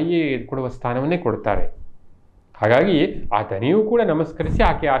ತಾಯಿಯೇ ಕೊಡುವ ಸ್ಥಾನವನ್ನೇ ಕೊಡ್ತಾರೆ. ಹಾಗಾಗಿ ಆ ಧನಿಯೂ ಕೂಡ ನಮಸ್ಕರಿಸಿ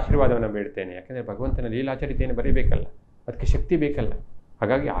ಆಕೆ ಆಶೀರ್ವಾದವನ್ನು ಬೇಡ್ತೇನೆ. ಯಾಕೆಂದರೆ ಭಗವಂತನ ಲೀಲಾಚರಿತೆಯನ್ನು ಬರೀಬೇಕಲ್ಲ, ಅದಕ್ಕೆ ಶಕ್ತಿ ಬೇಕಲ್ಲ.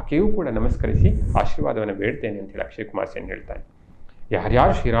 ಹಾಗಾಗಿ ಆಕೆಯೂ ಕೂಡ ನಮಸ್ಕರಿಸಿ ಆಶೀರ್ವಾದವನ್ನು ಬೇಡ್ತೇನೆ ಅಂತೇಳಿ ಅಕ್ಷಯ್ ಕುಮಾರ್ ಸೇನ್ ಹೇಳ್ತಾನೆ.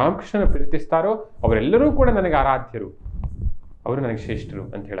 ಯಾರ್ಯಾರು ಶ್ರೀರಾಮಕೃಷ್ಣನ ಪ್ರೀತಿಸ್ತಾರೋ ಅವರೆಲ್ಲರೂ ಕೂಡ ನನಗೆ ಆರಾಧ್ಯರು, ಅವರು ನನಗೆ ಶ್ರೇಷ್ಠರು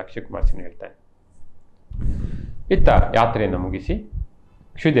ಅಂತ ಹೇಳಿ ಅಕ್ಷಯ್ ಕುಮಾರ್ ಸೇನ್ ಹೇಳ್ತಾನೆ. ಇತ್ತ ಯಾತ್ರೆಯನ್ನು ಮುಗಿಸಿ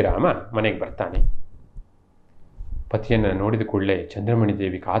ಕ್ಷುದಿರಾಮ ಮನೆಗೆ ಬರ್ತಾನೆ. ಪತಿಯನ್ನು ನೋಡಿದ ಕೂಡಲೇ ಚಂದ್ರಮಣಿ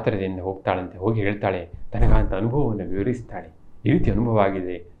ದೇವಿ ಕಾತರದಿಂದ ಹೋಗ್ತಾಳಂತೆ. ಹೋಗಿ ಹೇಳ್ತಾಳೆ, ತನಗಂಥ ಅನುಭವವನ್ನು ವಿವರಿಸ್ತಾಳೆ. ಈ ರೀತಿ ಅನುಭವ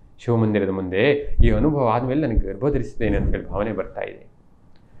ಆಗಿದೆ ಶಿವಮಂದಿರದ ಮುಂದೆ, ಈ ಅನುಭವ ಆದಮೇಲೆ ನನಗೆ ಗರ್ಭಧರಿಸಿದ್ದೇನೆ ಅಂತ ಹೇಳಿ ಭಾವನೆ ಬರ್ತಾ ಇದೆ.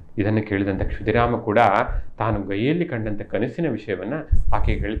 ಇದನ್ನು ಕೇಳಿದಂಥ ಕ್ಷುದಿರಾಮ ಕೂಡ ತಾನು ಗೈಯಲ್ಲಿ ಕಂಡಂಥ ಕನಸಿನ ವಿಷಯವನ್ನು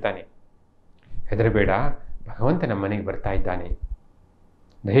ಆಕೆಗೆ ಹೇಳ್ತಾನೆ. ಹೆದರಬೇಡ, ಭಗವಂತ ನಮ್ಮ ಮನೆಗೆ ಬರ್ತಾ ಇದ್ದಾನೆ,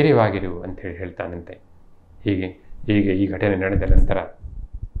 ಧೈರ್ಯವಾಗಿರು ಅಂಥೇಳಿ ಹೇಳ್ತಾನಂತೆ. ಹೀಗೆ ಈ ಘಟನೆ ನಡೆದ ನಂತರ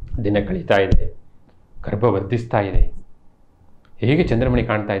ದಿನ ಕಳೀತಾ ಇದೆ, ಗರ್ಭ ವರ್ಧಿಸ್ತಾ ಇದೆ. ಹೇಗೆ ಚಂದ್ರಮಣಿ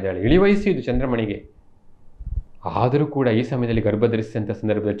ಕಾಣ್ತಾ ಇದ್ದಾಳೆ, ಇಳಿವಯಸ್ಸು ಇದು ಚಂದ್ರಮಣಿಗೆ. ಆದರೂ ಕೂಡ ಈ ಸಮಯದಲ್ಲಿ ಗರ್ಭ ಧರಿಸಿದಂಥ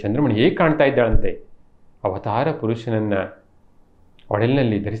ಸಂದರ್ಭದಲ್ಲಿ ಚಂದ್ರಮಣಿ ಹೇಗೆ ಕಾಣ್ತಾ ಇದ್ದಾಳಂತೆ. ಅವತಾರ ಪುರುಷನನ್ನು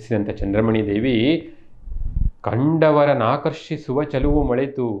ಒಡಲಿನಲ್ಲಿ ಧರಿಸಿದಂಥ ಚಂದ್ರಮಣಿ ದೇವಿ ಕಂಡವರನ್ನಾಕರ್ಷಿಸುವ ಚಲುವು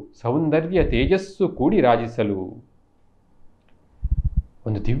ಮೊಳೆತು ಸೌಂದರ್ಯ ತೇಜಸ್ಸು ಕೂಡಿ ರಾಜಿಸಲು.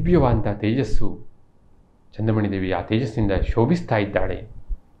 ಒಂದು ದಿವ್ಯವಾದಂಥ ತೇಜಸ್ಸು ಚಂದ್ರಮಣಿ ದೇವಿ ಆ ತೇಜಸ್ಸಿನಿಂದ ಶೋಭಿಸ್ತಾ ಇದ್ದಾಳೆ.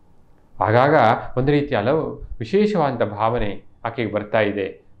 ಆಗಾಗ ಒಂದು ರೀತಿಯ ಹಲವು ವಿಶೇಷವಾದಂಥ ಭಾವನೆ ಆಕೆಗೆ ಬರ್ತಾ ಇದೆ.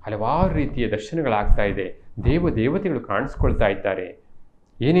 ಹಲವಾರು ರೀತಿಯ ದರ್ಶನಗಳಾಗ್ತಾ ಇದೆ. ದೇವತೆಗಳು ಕಾಣಿಸ್ಕೊಳ್ತಾ ಇದ್ದಾರೆ.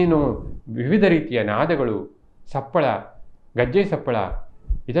 ಏನೇನೋ ವಿವಿಧ ರೀತಿಯ ನಾದಗಳು, ಸಪ್ಪಳ, ಗಜ್ಜೆ ಸಪ್ಪಳ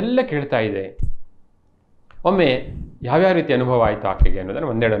ಇದೆಲ್ಲ ಕೇಳ್ತಾ ಇದೆ. ಒಮ್ಮೆ ಯಾವ್ಯಾವ ರೀತಿ ಅನುಭವ ಆಯಿತು ಆಕೆಗೆ ಅನ್ನೋದನ್ನು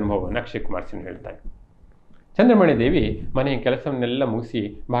ಒಂದೆರಡು ಅನುಭವವನ್ನು ಅಕ್ಷಯ್ ಕುಮಾರ್ ಸಿಂಗ್ ಹೇಳ್ತಾನೆ. ಚಂದ್ರಮಣಿ ದೇವಿ ಮನೆಯ ಕೆಲಸವನ್ನೆಲ್ಲ ಮುಗಿಸಿ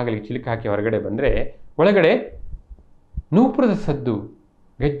ಬಾಗಿಲಿಗೆ ಚಿಲುಕು ಹಾಕಿ ಹೊರಗಡೆ ಬಂದರೆ ಒಳಗಡೆ ನೂಪುರದ ಸದ್ದು,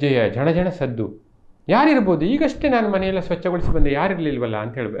 ಗೆಜ್ಜೆಯ ಜಣಜಣ ಸದ್ದು. ಯಾರಿರ್ಬೋದು? ಈಗಷ್ಟೇ ನಾನು ಮನೆಯೆಲ್ಲ ಸ್ವಚ್ಛಗೊಳಿಸಿ ಬಂದೆ, ಯಾರಿರಲಿಲ್ವಲ್ಲ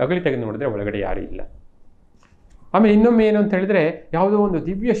ಅಂತ ಹೇಳಿ ಅಗಲಿ ತೆಗೆದು ನೋಡಿದ್ರೆ ಒಳಗಡೆ ಯಾರೂ ಇಲ್ಲ. ಆಮೇಲೆ ಇನ್ನೊಮ್ಮೆ ಏನು ಅಂತ ಹೇಳಿದ್ರೆ, ಯಾವುದೋ ಒಂದು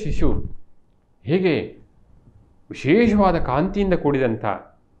ದಿವ್ಯ ಶಿಶು, ಹೇಗೆ ವಿಶೇಷವಾದ ಕಾಂತಿಯಿಂದ ಕೂಡಿದಂಥ,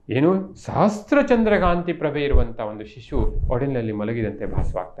 ಏನು ಸಹಸ್ರ ಚಂದ್ರಕಾಂತಿ ಪ್ರಭೆ ಇರುವಂಥ ಒಂದು ಶಿಶು ಒಡಲಿನಲ್ಲಿ ಮಲಗಿದಂತೆ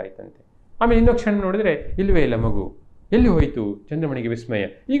ಭಾಸವಾಗ್ತಾ ಇತ್ತಂತೆ. ಆಮೇಲೆ ಇನ್ನೊಂದು ಕ್ಷಣ ನೋಡಿದ್ರೆ ಇಲ್ಲವೇ ಇಲ್ಲ ಮಗು. ಎಲ್ಲಿ ಹೋಯಿತು? ಚಂದ್ರಮಣಿಗೆ ವಿಸ್ಮಯ,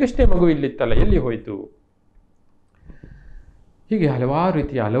 ಈಗಷ್ಟೇ ಮಗು ಇಲ್ಲಿತ್ತಲ್ಲ, ಎಲ್ಲಿ ಹೋಯಿತು? ಹೀಗೆ ಹಲವಾರು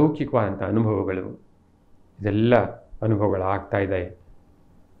ರೀತಿಯ ಅಲೌಕಿಕವಾದಂಥ ಅನುಭವಗಳು, ಇದೆಲ್ಲ ಅನುಭವಗಳಾಗ್ತಾ ಇದೆ.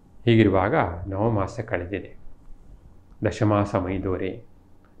 ಹೀಗಿರುವಾಗ ನವಮಾಸ ಕಳೆದಿದೆ. ದಶಮಾಸ ಮೈದೋರೆ,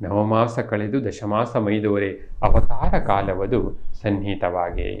 ನವಮಾಸ ಕಳೆದು ದಶಮಾಸ ಮೈದೋರೆ, ಅವತಾರ ಕಾಲವದು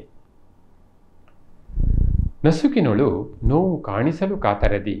ಸನ್ನಿಹಿತವಾಗೆ. ನಸುಕಿನೊಳು ನೋವು ಕಾಣಿಸಲು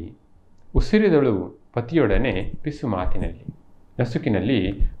ಕಾತರದಿ, ಉಸಿರಿದಳು ಪತಿಯೊಡನೆ ಪಿಸು ಮಾತಿನಲ್ಲಿ. ನಸುಕಿನಲ್ಲಿ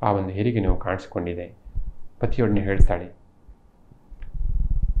ಆ ಒಂದು ಹೆರಿಗೆ ನೋವು ಕಾಣಿಸ್ಕೊಂಡಿದೆ. ಪತಿಯೊಡನೆ ಹೇಳ್ತಾಳೆ,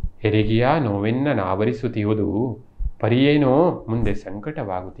 ಹೆರಿಗೆಯ ನೋವೆನ್ನ ನಾವರಿಸುತ್ತಿಹುದು, ಪರಿಯೇನೋ ಮುಂದೆ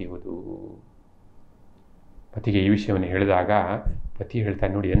ಸಂಕಟವಾಗುತ್ತಿಹುದು. ಪತಿಗೆ ಈ ವಿಷಯವನ್ನು ಹೇಳಿದಾಗ ಪತಿ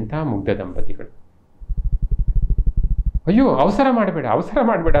ಹೇಳ್ತಾನೆ, ನೋಡಿ ಎಂಥ ಮುಗ್ಧ ದಂಪತಿಗಳು. ಅಯ್ಯೋ ಅವಸರ ಮಾಡಬೇಡ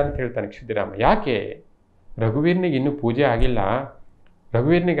ಅಂತ ಹೇಳ್ತಾನೆ ಕ್ಷುದಿರಾಮ. ಯಾಕೆ? ರಘುವೀರನಿಗೆ ಇನ್ನೂ ಪೂಜೆ ಆಗಿಲ್ಲ,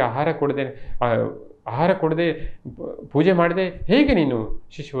 ರಘುವೀರನಿಗೆ ಆಹಾರ ಕೊಡದೆ ಪೂಜೆ ಮಾಡದೆ ಹೇಗೆ ನೀನು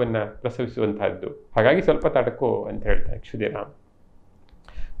ಶಿಶುವನ್ನು ಪ್ರಸವಿಸುವಂತಹದ್ದು? ಹಾಗಾಗಿ ಸ್ವಲ್ಪ ತಡಕೋ ಅಂತ ಹೇಳ್ತಾನೆ ಕ್ಷುದಿರಾಮ.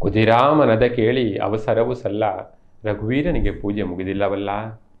 ಕುದಿರಾಮನದ ಕೇಳಿ ಅವಸರವೂ ಸಲ್ಲ, ರಘುವೀರನಿಗೆ ಪೂಜೆ ಮುಗಿದಿಲ್ಲವಲ್ಲ.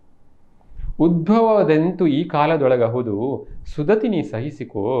 ಉದ್ಭವದಂತೂ ಈ ಕಾಲದೊಳಗಹುದು, ಸುದತಿ ನೀ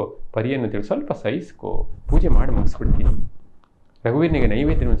ಸಹಿಸಿಕೋ, ಪರಿಯನ್ನು ತಿಳಿ ಸ್ವಲ್ಪ ಸಹಿಸಿಕೋ, ಪೂಜೆ ಮಾಡಿ ಮುಗಿಸ್ಬಿಡ್ತೀನಿ, ರಘುವೀರನಿಗೆ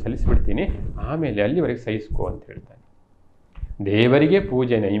ನೈವೇದ್ಯವನ್ನು ಸಲ್ಲಿಸಿಬಿಡ್ತೀನಿ, ಆಮೇಲೆ ಅಲ್ಲಿವರೆಗೆ ಸಹಿಸ್ಕೋ ಅಂತ ಹೇಳ್ತಾನೆ. ದೇವರಿಗೆ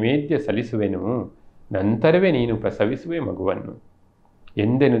ಪೂಜೆ ನೈವೇದ್ಯ ಸಲ್ಲಿಸುವೆನು, ನಂತರವೇ ನೀನು ಪ್ರಸವಿಸುವೆ ಮಗುವನ್ನು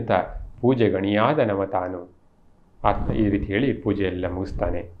ಎಂದೆನ್ನುತ್ತಾ ಪೂಜೆ ಗಣಿಯಾದ ನವ ತಾನು. ಈ ರೀತಿ ಹೇಳಿ ಪೂಜೆ ಎಲ್ಲ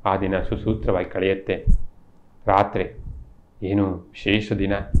ಮುಗಿಸ್ತಾನೆ. ಆ ದಿನ ಸುಸೂತ್ರವಾಗಿ ಕಳೆಯುತ್ತೆ. ರಾತ್ರಿ ಏನು ವಿಶೇಷ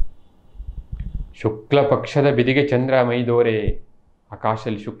ದಿನ. ಶುಕ್ಲ ಪಕ್ಷದ ಬಿದಿಗೆ ಚಂದ್ರ ಮೈದೋರೆ,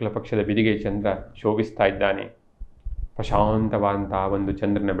 ಆಕಾಶದಲ್ಲಿ ಶುಕ್ಲ ಪಕ್ಷದ ಬಿದಿಗೆ ಚಂದ್ರ ಶೋಭಿಸ್ತಾ ಇದ್ದಾನೆ. ಪ್ರಶಾಂತವಾದಂತಹ ಒಂದು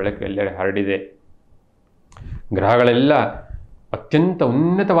ಚಂದ್ರನ ಬೆಳಕು ಎಲ್ಲೆಡೆ ಹರಡಿದೆ. ಗ್ರಹಗಳೆಲ್ಲ ಅತ್ಯಂತ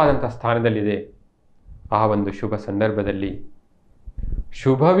ಉನ್ನತವಾದಂಥ ಸ್ಥಾನದಲ್ಲಿದೆ. ಆ ಒಂದು ಶುಭ ಸಂದರ್ಭದಲ್ಲಿ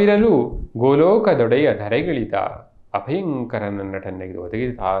ಶುಭವಿರಲು ಗೋಲೋಕದೊಡೆಯ ಧರೆಗಿಳಿದ ಅಭಯಂಕರನ ನಟನೆಗೆ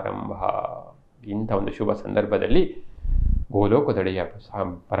ಒದಗಿದಾರಂಭ. ಇಂಥ ಒಂದು ಶುಭ ಸಂದರ್ಭದಲ್ಲಿ ಗೋಲೋಕದೊಡೆಯ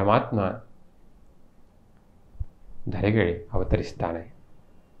ಪರಮಾತ್ಮ ಧರೆಗೆ ಅವತರಿಸ್ತಾನೆ.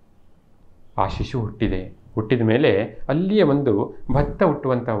 ಆ ಶಿಶು ಹುಟ್ಟಿದ ಮೇಲೆ ಅಲ್ಲಿಯೇ ಒಂದು ಭತ್ತ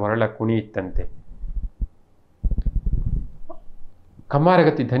ಹುಟ್ಟುವಂಥ ಹೊರಳ ಕುಣಿ ಇತ್ತಂತೆ.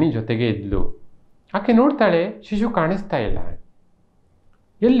 ಕಮ್ಮಾರಗತಿ ಧನಿ ಜೊತೆಗೆ ಇದ್ಲು. ಆಕೆ ನೋಡ್ತಾಳೆ, ಶಿಶು ಕಾಣಿಸ್ತಾ ಇಲ್ಲ.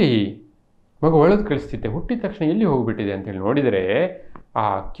 ಎಲ್ಲಿ ಮಗು ಒಳಗೆ ಕಳಿಸ್ತಿದ್ದೆ, ಹುಟ್ಟಿದ ತಕ್ಷಣ ಎಲ್ಲಿ ಹೋಗ್ಬಿಟ್ಟಿದೆ ಅಂತೇಳಿ ನೋಡಿದರೆ ಆ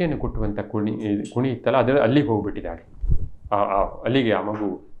ಅಕ್ಕಿಯನ್ನು ಕುಟ್ಟುವಂಥ ಕುಣಿ ಇತ್ತಲ್ಲ, ಅಲ್ಲಿಗೆ ಹೋಗ್ಬಿಟ್ಟಿದ್ದಾಳೆ. ಅಲ್ಲಿಗೆ ಆ ಮಗು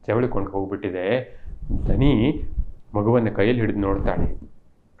ತೆವಳಿಕೊಂಡು ಹೋಗ್ಬಿಟ್ಟಿದೆ. ಧನಿ ಮಗುವನ್ನು ಕೈಯಲ್ಲಿ ಹಿಡಿದು ನೋಡ್ತಾಳೆ.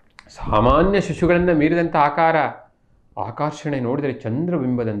 ಸಾಮಾನ್ಯ ಶಿಶುಗಳನ್ನು ಮೀರಿದಂಥ ಆಕರ್ಷಣೆ ನೋಡಿದರೆ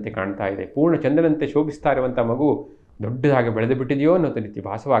ಚಂದ್ರಬಿಂಬದಂತೆ ಕಾಣ್ತಾ ಇದೆ. ಪೂರ್ಣ ಚಂದ್ರನಂತೆ ಶೋಭಿಸ್ತಾ ಇರುವಂಥ ಮಗು ದೊಡ್ಡದಾಗಿ ಬೆಳೆದು ಬಿಟ್ಟಿದೆಯೋ ಅನ್ನೋ ರೀತಿ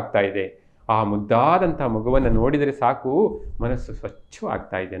ಭಾಸವಾಗ್ತಾ ಇದೆ. ಆ ಮುದ್ದಾದಂಥ ಮಗುವನ್ನು ನೋಡಿದರೆ ಸಾಕು, ಮನಸ್ಸು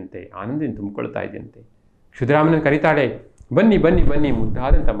ಸ್ವಚ್ಛವಾಗ್ತಾ ಇದೆಯಂತೆ, ಆನಂದದಿಂದ ತುಂಬಿಕೊಳ್ತಾ ಇದೆಯಂತೆ. ಕ್ಷುದಿರಾಮನನ್ನು ಕರೀತಾಳೆ, ಬನ್ನಿ ಬನ್ನಿ ಬನ್ನಿ,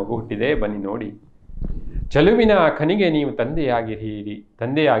 ಮುದ್ದಾದಂಥ ಮಗು ಹುಟ್ಟಿದೆ, ಬನ್ನಿ ನೋಡಿ. ಚಲುವಿನ ಕನಿಗೆ ನೀವು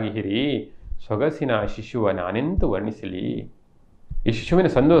ತಂದೆಯಾಗಿಹಿರಿ, ಸೊಗಸಿನ ಶಿಶುವ ನಾನೆಂತೂ ವರ್ಣಿಸಲಿ. ಈ ಶಿಶುವಿನ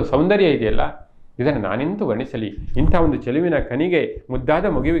ಸೌಂದರ್ಯ ಇದೆಯಲ್ಲ, ಇದನ್ನು ನಾನೆಂತೂ ವರ್ಣಿಸಲಿ. ಇಂಥ ಒಂದು ಚೆಲುವಿನ ಕನಿಗೆ ಮುದ್ದಾದ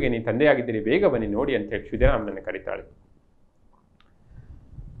ಮಗುವಿಗೆ ನೀವು ತಂದೆಯಾಗಿದ್ದೀರಿ, ಬೇಗ ಬನ್ನಿ ನೋಡಿ ಅಂತೇಳಿ ಕ್ಷುದಿರಾಮನನ್ನು ಕರೀತಾಳೆ.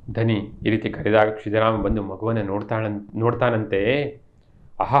 ಧನಿ ಈ ರೀತಿ ಕರೆದಾಗ ಕ್ಷುದಿರಾಮ ಬಂದು ಮಗುವನ್ನು ನೋಡ್ತಾನಂತೆ.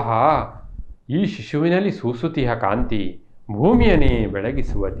 ಅಹಹಾ, ಈ ಶಿಶುವಿನಲ್ಲಿ ಸೂಸುತಿಹ ಕಾಂತಿ, ಭೂಮಿಯನ್ನೇ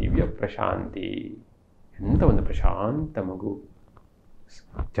ಬೆಳಗಿಸುವ ದಿವ್ಯ ಪ್ರಶಾಂತಿ. ಎಂಥ ಒಂದು ಪ್ರಶಾಂತ ಮಗು,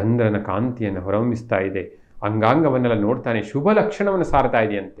 ಚಂದ್ರನ ಕಾಂತಿಯನ್ನು ಹೊರಹೊಮ್ಮಿಸ್ತಾ ಇದೆ. ಅಂಗಾಂಗವನ್ನೆಲ್ಲ ನೋಡ್ತಾನೆ, ಶುಭ ಲಕ್ಷಣವನ್ನು ಸಾರ್ತಾ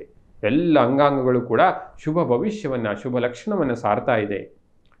ಇದೆಯಂತೆ. ಎಲ್ಲ ಅಂಗಾಂಗಗಳು ಕೂಡ ಶುಭ ಭವಿಷ್ಯವನ್ನು, ಶುಭ ಲಕ್ಷಣವನ್ನು ಸಾರ್ತಾ ಇದೆ.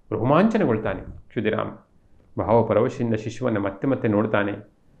 ರೋಮಾಂಚನಗೊಳ್ತಾನೆ ಕ್ಷುದಿರಾಮ. ಭಾವಪರವಶದಿಂದ ಶಿಶುವನ್ನು ಮತ್ತೆ ಮತ್ತೆ ನೋಡ್ತಾನೆ.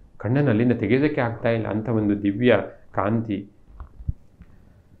 ಕಣ್ಣನ್ನು ಅಲ್ಲಿಂದ ತೆಗೆಯೋದಕ್ಕೆ ಆಗ್ತಾ ಇಲ್ಲ, ಅಂಥ ಒಂದು ದಿವ್ಯ ಕಾಂತಿ.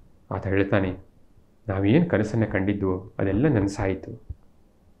 ಆತ ಹೇಳ್ತಾನೆ, ನಾವೇನು ಕನಸನ್ನು ಕಂಡಿದ್ವೋ ಅದೆಲ್ಲ ನನಸಾಯಿತು.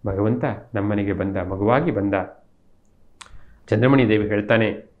 ಭಗವಂತ ನಮ್ಮನೆಗೆ ಬಂದ, ಮಗುವಾಗಿ ಬಂದ. ಚಂದ್ರಮಣಿ ದೇವಿ ಹೇಳ್ತಾನೆ,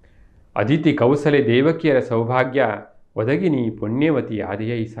 ಅದಿತಿ ಕೌಸಲೆ ದೇವಕಿಯರ ಸೌಭಾಗ್ಯ ಒದಗಿ ನೀ ಪುಣ್ಯವತಿ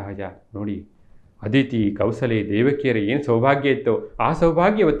ಆದೆಯೇ ಈ ಸಹಜ. ನೋಡಿ, ಅದಿತಿ ಕೌಸಲೆ ದೇವಕಿಯರ ಏನು ಸೌಭಾಗ್ಯ ಇತ್ತೋ ಆ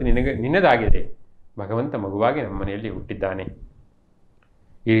ಸೌಭಾಗ್ಯವತ್ತು ನಿನ್ನದಾಗಿದೆ. ಭಗವಂತ ಮಗುವಾಗಿ ನಮ್ಮ ಮನೆಯಲ್ಲಿ ಹುಟ್ಟಿದ್ದಾನೆ.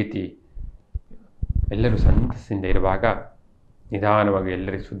 ಈ ರೀತಿ ಎಲ್ಲರೂ ಸಂತಸದಿಂದ ಇರುವಾಗ ನಿಧಾನವಾಗಿ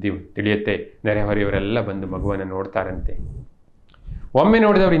ಎಲ್ಲರಿಗೂ ಸುದ್ದಿ ತಿಳಿಯುತ್ತೆ. ನೆರೆಹೊರೆಯವರೆಲ್ಲ ಬಂದು ಮಗುವನ್ನು ನೋಡ್ತಾರಂತೆ. ಒಮ್ಮೆ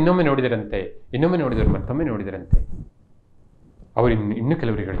ನೋಡಿದವರು ಇನ್ನೊಮ್ಮೆ ನೋಡಿದರಂತೆ, ಇನ್ನೊಮ್ಮೆ ನೋಡಿದವರು ಮತ್ತೊಮ್ಮೆ ನೋಡಿದರಂತೆ. ಅವರು ಇನ್ನು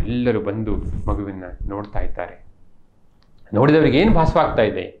ಕೆಲವರಿಗೆ ಎಲ್ಲರೂ ಬಂದು ಮಗುವಿನ ನೋಡ್ತಾ ಇದ್ದಾರೆ. ನೋಡಿದವರಿಗೆ ಏನು ಭಾಸವಾಗ್ತಾ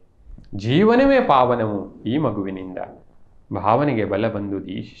ಇದೆ? ಜೀವನವೇ ಪಾವನವು ಈ ಮಗುವಿನಿಂದ, ಭಾವನೆಗೆ ಬಲ ಬಂದುದು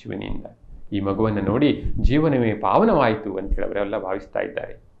ಈ ಶಿಶುವಿನಿಂದ. ಈ ಮಗುವನ್ನು ನೋಡಿ ಜೀವನವೇ ಪಾವನವಾಯಿತು ಅಂತೇಳಿ ಅವರೆಲ್ಲ ಭಾವಿಸ್ತಾ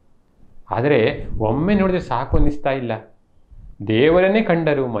ಇದ್ದಾರೆ. ಆದರೆ ಒಮ್ಮೆ ನೋಡಿದರೆ ಸಾಕು ಅನ್ನಿಸ್ತಾ ಇಲ್ಲ. ದೇವರನ್ನೇ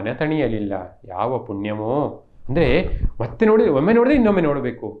ಕಂಡರೂ ಮನತಣಿಯಲಿಲ್ಲ ಯಾವ ಪುಣ್ಯವೋ. ಅಂದರೆ ಮತ್ತೆ ಒಮ್ಮೆ ನೋಡಿದ್ರೆ ಇನ್ನೊಮ್ಮೆ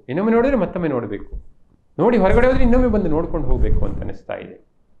ನೋಡಬೇಕು, ಇನ್ನೊಮ್ಮೆ ನೋಡಿದ್ರೆ ಮತ್ತೊಮ್ಮೆ ನೋಡಬೇಕು, ನೋಡಿ ಹೊರಗಡೆ ಹೋದರೆ ಇನ್ನೊಮ್ಮೆ ಬಂದು ನೋಡ್ಕೊಂಡು ಹೋಗಬೇಕು ಅಂತ ಅನಿಸ್ತಾ ಇದೆ.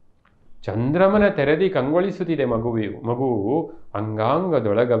 ಚಂದ್ರಮನ ತೆರೆದಿ ಕಂಗೊಳಿಸುತ್ತಿದೆ ಮಗುವು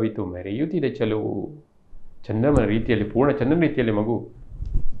ಅಂಗಾಂಗದೊಳಗವಿತು ಮೆರೆಯುತ್ತಿದೆ ಚಲುವು. ಚಂದ್ರಮನ ರೀತಿಯಲ್ಲಿ, ಪೂರ್ಣ ಚಂದ್ರನ ರೀತಿಯಲ್ಲಿ ಮಗು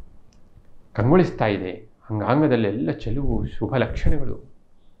ಕಂಗೊಳಿಸ್ತಾ ಇದೆ. ಅಂಗಾಂಗದಲ್ಲೆಲ್ಲ ಚೆಲುವು, ಶುಭ ಲಕ್ಷಣಗಳು.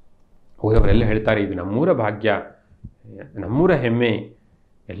 ಹೋದವರೆಲ್ಲ ಹೇಳ್ತಾರೆ, ಇದು ನಮ್ಮೂರ ಭಾಗ್ಯ, ನಮ್ಮೂರ ಹೆಮ್ಮೆ.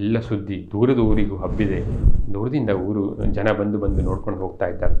 ಎಲ್ಲ ಸುದ್ದಿ ದೂರಿಗೂ ಹಬ್ಬಿದೆ. ದೂರದಿಂದ ಜನ ಬಂದು ನೋಡ್ಕೊಂಡು ಹೋಗ್ತಾ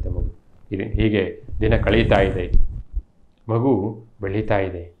ಇದ್ದಾರಂತೆ. ಮಗು ಹೀಗೆ ದಿನ ಕಳೀತಾ ಇದೆ, ಮಗು ಬೆಳೀತಾ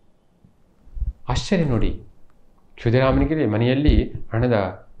ಇದೆ. ಆಶ್ಚರ್ಯ ನೋಡಿ, ಕ್ಷುದಿರಾಮನಿಗೆ ಮನೆಯಲ್ಲಿ ಹಣದ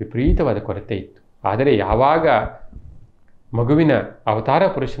ವಿಪರೀತವಾದ ಕೊರತೆ ಇತ್ತು. ಆದರೆ ಯಾವಾಗ ಮಗುವಿನ ಅವತಾರ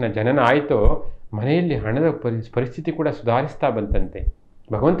ಪುರುಷನ ಜನನ ಆಯಿತೋ ಮನೆಯಲ್ಲಿ ಹಣದ ಪರಿಸ್ಥಿತಿ ಕೂಡ ಸುಧಾರಿಸ್ತಾ ಬಂತಂತೆ.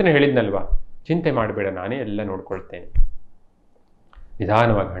 ಭಗವಂತನೇ ಹೇಳಿದ್ನಲ್ವಾ, ಚಿಂತೆ ಮಾಡಬೇಡ, ನಾನೇ ಎಲ್ಲ ನೋಡ್ಕೊಳ್ತೇನೆ.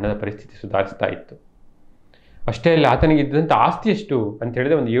 ನಿಧಾನವಾಗಿ ಹಣದ ಪರಿಸ್ಥಿತಿ ಸುಧಾರಿಸ್ತಾ ಇತ್ತು. ಅಷ್ಟೇ ಅಲ್ಲ, ಆತನಿಗೆ ಇದ್ದಂಥ ಆಸ್ತಿ ಎಷ್ಟು ಅಂತ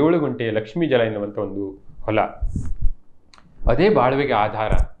ಹೇಳಿದ್ರೆ ಒಂದು 7 ಗುಂಟೆ ಲಕ್ಷ್ಮೀ ಜಲ ಎನ್ನುವಂಥ ಒಂದು ಹೊಲ, ಅದೇ ಬಾಳುವೆಗೆ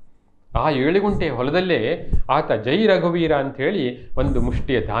ಆಧಾರ. ಆ 7 ಗುಂಟೆ ಹೊಲದಲ್ಲೇ ಆತ ಜೈ ರಘುವೀರ ಅಂಥೇಳಿ ಒಂದು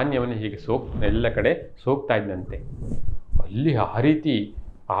ಮುಷ್ಟಿಯ ಧಾನ್ಯವನ್ನು ಹೀಗೆ ಎಲ್ಲ ಕಡೆ ಸೋಕ್ತಾ ಇದ್ದಂತೆ. ಅಲ್ಲಿ ಆ ರೀತಿ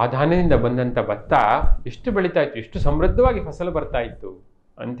ಆ ಧಾನ್ಯದಿಂದ ಬಂದಂಥ ಭತ್ತ ಎಷ್ಟು ಬೆಳೀತಾ ಇತ್ತು, ಎಷ್ಟು ಸಮೃದ್ಧವಾಗಿ ಫಸಲು ಬರ್ತಾ ಇತ್ತು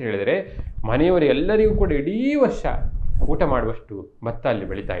ಅಂತ ಹೇಳಿದರೆ ಮನೆಯವರು ಎಲ್ಲರಿಗೂ ಕೂಡ ಇಡೀ ವರ್ಷ ಊಟ ಮಾಡುವಷ್ಟು ಭತ್ತ ಅಲ್ಲಿ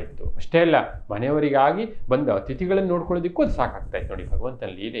ಬೆಳೀತಾ ಇತ್ತು. ಅಷ್ಟೇ ಅಲ್ಲ, ಮನೆಯವರಿಗಾಗಿ ಬಂದ ಅತಿಥಿಗಳನ್ನು ನೋಡ್ಕೊಳ್ಳೋದಕ್ಕೂ ಅದು ಸಾಕಾಗ್ತಾ ಇತ್ತು. ನೋಡಿ,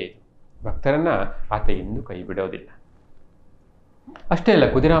 ಭಗವಂತನ ಲೀಲೆ ಇದು. ಭಕ್ತರನ್ನು ಆತ ಎಂದೂ ಕೈ ಬಿಡೋದಿಲ್ಲ. ಅಷ್ಟೇ ಅಲ್ಲ,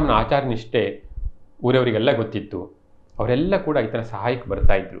 ಕುದಿರಾಮನ ಆಚಾರ ನಿಷ್ಠೆ ಊರವರಿಗೆಲ್ಲ ಗೊತ್ತಿತ್ತು. ಅವರೆಲ್ಲ ಕೂಡ ಈತನ ಸಹಾಯಕ್ಕೆ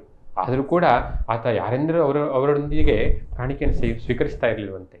ಬರ್ತಾ ಇದ್ರು. ಆದರೂ ಕೂಡ ಆತ ಯಾರೆಂದರೂ ಅವರೊಂದಿಗೆ ಕಾಣಿಕೆಯನ್ನು ಸ್ವೀಕರಿಸ್ತಾ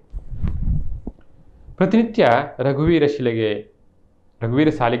ಇರಲಿಲ್ವಂತೆ. ಪ್ರತಿನಿತ್ಯ ರಘುವೀರ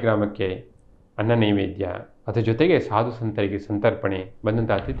ಸಾಲಿಗ್ರಾಮಕ್ಕೆ ಅನ್ನ ನೈವೇದ್ಯ, ಅದರ ಜೊತೆಗೆ ಸಾಧು ಸಂತರಿಗೆ ಸಂತರ್ಪಣೆ,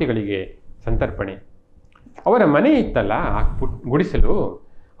 ಬಂದಂಥ ಅತಿಥಿಗಳಿಗೆ ಸಂತರ್ಪಣೆ. ಅವರ ಮನೆ ಇತ್ತಲ್ಲ, ಆ ಗುಡಿಸಲು,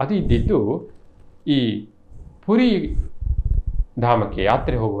 ಅದು ಇದ್ದಿದ್ದು ಈ ಪುರಿ ಧಾಮಕ್ಕೆ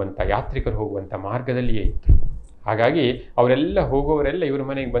ಯಾತ್ರಿಕರು ಹೋಗುವಂಥ ಮಾರ್ಗದಲ್ಲಿಯೇ ಇತ್ತು. ಹಾಗಾಗಿ ಅವರೆಲ್ಲ ಹೋಗುವವರೆಲ್ಲ ಇವ್ರ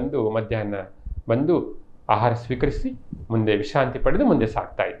ಮನೆಗೆ ಬಂದು ಮಧ್ಯಾಹ್ನ ಬಂದು ಆಹಾರ ಸ್ವೀಕರಿಸಿ ಮುಂದೆ ವಿಶ್ರಾಂತಿ ಪಡೆದು ಮುಂದೆ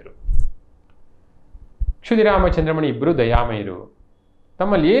ಸಾಗ್ತಾ ಇದ್ರು. ಕ್ಷುದಿರಾಮ ಚಂದ್ರಮಣಿ ಇಬ್ಬರು ದಯಾಮಯರು.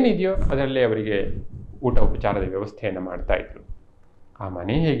 ತಮ್ಮಲ್ಲಿ ಏನಿದೆಯೋ ಅದರಲ್ಲೇ ಅವರಿಗೆ ಊಟ ಉಪಚಾರದ ವ್ಯವಸ್ಥೆಯನ್ನು ಮಾಡ್ತಾ ಇದ್ರು. ಆ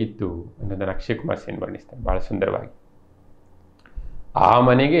ಮನೆ ಹೇಗಿತ್ತು ಅನ್ನೋದನ್ನು ಅಕ್ಷಯ್ ಕುಮಾರ್ ಸೇನ್ ವರ್ಣಿಸ್ತಾರೆ ಭಾಳ ಸುಂದರವಾಗಿ. ಆ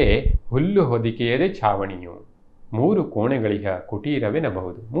ಮನೆಗೆ ಹುಲ್ಲು ಹೊದಿಕೆಯದೇ ಛಾವಣಿಯು, 3 ಕೋಣೆಗಳಿಗ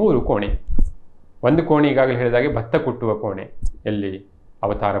ಕುಟೀರವೆನ್ನಬಹುದು. 3 ಕೋಣೆ. ಒಂದು ಕೋಣೆ ಈಗಾಗಲೇ ಹೇಳಿದಾಗೆ ಭತ್ತ ಕುಟ್ಟುವ ಕೋಣೆ, ಎಲ್ಲಿ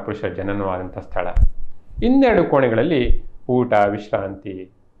ಅವತಾರ ಪುರುಷರ ಜನನವಾದಂಥ ಸ್ಥಳ. ಇನ್ನೆರಡು ಕೋಣೆಗಳಲ್ಲಿ ಊಟ, ವಿಶ್ರಾಂತಿ,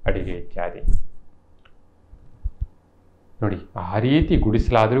 ಅಡಿಗೆ ಇತ್ಯಾದಿ. ನೋಡಿ, ಆ ರೀತಿ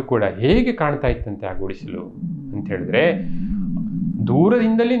ಗುಡಿಸಲಾದರೂ ಕೂಡ ಹೇಗೆ ಕಾಣ್ತಾ ಇತ್ತಂತೆ ಆ ಗುಡಿಸಲು ಅಂತ ಹೇಳಿದ್ರೆ,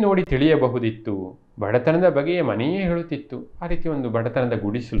 ದೂರದಿಂದಲೇ ನೋಡಿ ತಿಳಿಯಬಹುದಿತ್ತು. ಬಡತನದ ಬಗೆಯ ಮನೆಯೇ ಹೇಳುತ್ತಿತ್ತು. ಆ ರೀತಿ ಒಂದು ಬಡತನದ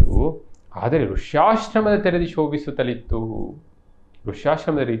ಗುಡಿಸಲು, ಆದರೆ ಋಷ್ಯಾಶ್ರಮದ ತೆರೆದು ಶೋಭಿಸುತ್ತಲಿತ್ತು.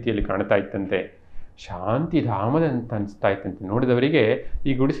 ಋಷ್ಯಾಶ್ರಮದ ರೀತಿಯಲ್ಲಿ ಕಾಣ್ತಾ ಇತ್ತಂತೆ. ಶಾಂತಿಧಾಮದಂತ ಅನಿಸ್ತಾ ಇತ್ತಂತೆ. ನೋಡಿದವರಿಗೆ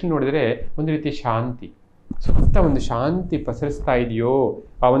ಈ ಗುಡಿಸಲು ನೋಡಿದರೆ ಒಂದು ರೀತಿ ಶಾಂತಿ, ಸುತ್ತ ಒಂದು ಶಾಂತಿ ಪ್ರಸರಿಸ್ತಾ ಇದೆಯೋ,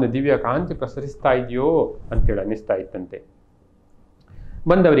 ಆ ಒಂದು ದಿವ್ಯ ಕಾಂತಿ ಪ್ರಸರಿಸ್ತಾ ಇದೆಯೋ ಅಂತೇಳಿ ಅನ್ನಿಸ್ತಾ ಇತ್ತಂತೆ.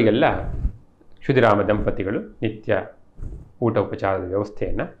 ಬಂದವರಿಗೆಲ್ಲ ಕ್ಷುದಿರಾಮ ದಂಪತಿಗಳು ನಿತ್ಯ ಊಟ ಉಪಚಾರದ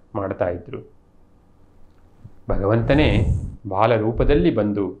ವ್ಯವಸ್ಥೆಯನ್ನು ಮಾಡ್ತಾ ಇದ್ರು. ಭಗವಂತನೇ ಬಾಲರೂಪದಲ್ಲಿ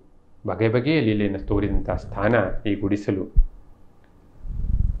ಬಂದು ಬಗೆ ಬಗೆಯ ಲೀಲೆಯನ್ನು ತೋರಿದಂಥ ಸ್ಥಾನ ಈ ಗುಡಿಸಲು.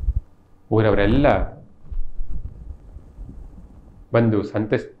 ಊರವರೆಲ್ಲ ಬಂದು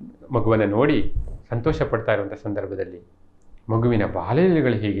ಮಗುವನ್ನು ನೋಡಿ ಸಂತೋಷ ಪಡ್ತಾ ಇರುವಂಥ ಸಂದರ್ಭದಲ್ಲಿ ಮಗುವಿನ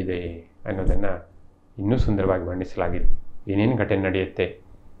ಬಾಲಲೀಲೆಗಳು ಹೇಗಿದೆ ಅನ್ನೋದನ್ನು ಇನ್ನೂ ಸುಂದರವಾಗಿ ವರ್ಣಿಸಲಾಗಿದೆ. ಏನೇನು ಘಟನೆ ನಡೆಯುತ್ತೆ,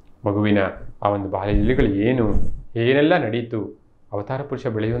 ಮಗುವಿನ ಆ ಒಂದು ಬಾಲಲೀಲೆಗಳು ಏನೆಲ್ಲ ನಡೀತು. ಅವತಾರ ಪುರುಷ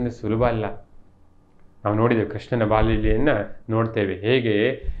ಬೆಳೆಯುವುದು ಸುಲಭ ಅಲ್ಲ. ನಾವು ನೋಡಿದ್ದೇವೆ, ಕೃಷ್ಣನ ಬಾಲಲೀಲೆಯನ್ನು ನೋಡ್ತೇವೆ. ಹೇಗೆ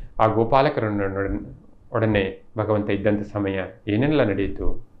ಆ ಒಡನೆ ಭಗವಂತ ಇದ್ದಂಥ ಸಮಯ ಏನೆಲ್ಲ ನಡೆಯಿತು,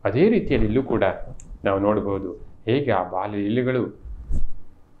 ಅದೇ ರೀತಿಯಲ್ಲಿ ಇಲ್ಲೂ ಕೂಡ ನಾವು ನೋಡಬಹುದು. ಹೇಗೆ ಆ ಬಾಲಲೀಲೆಗಳು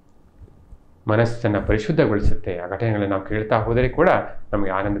ಮನಸ್ಸನ್ನು ಪರಿಶುದ್ಧಗೊಳಿಸುತ್ತೆ. ಆ ಘಟನೆಗಳನ್ನು ನಾವು ಕೇಳ್ತಾ ಹೋದರೆ ಕೂಡ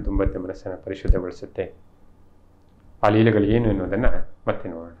ನಮಗೆ ಆನಂದ ತುಂಬುತ್ತೆ, ಮನಸ್ಸನ್ನು ಪರಿಶುದ್ಧಗೊಳಿಸುತ್ತೆ. ಆ ಲೀಲೆಗಳು ಏನು ಅನ್ನೋದನ್ನು ಮತ್ತೆ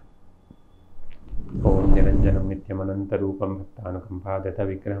ನೋಡೋಣ. ಓಂ ನಿರಂಜನಂ ನಿತ್ಯಮನಂತರೂಪಂ ಭಕ್ತಾನುಕಂಪಾದತ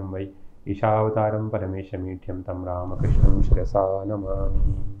ವಿಗ್ರಹಂ ವೈ ಈಶಾವತಾರಂ ಪರಮೇಶಮೀಢ್ಯಂ ತಂ ರಾಮಕೃಷ್ಣಂ ಶಿರಸಾ ನಮಾಮಿ.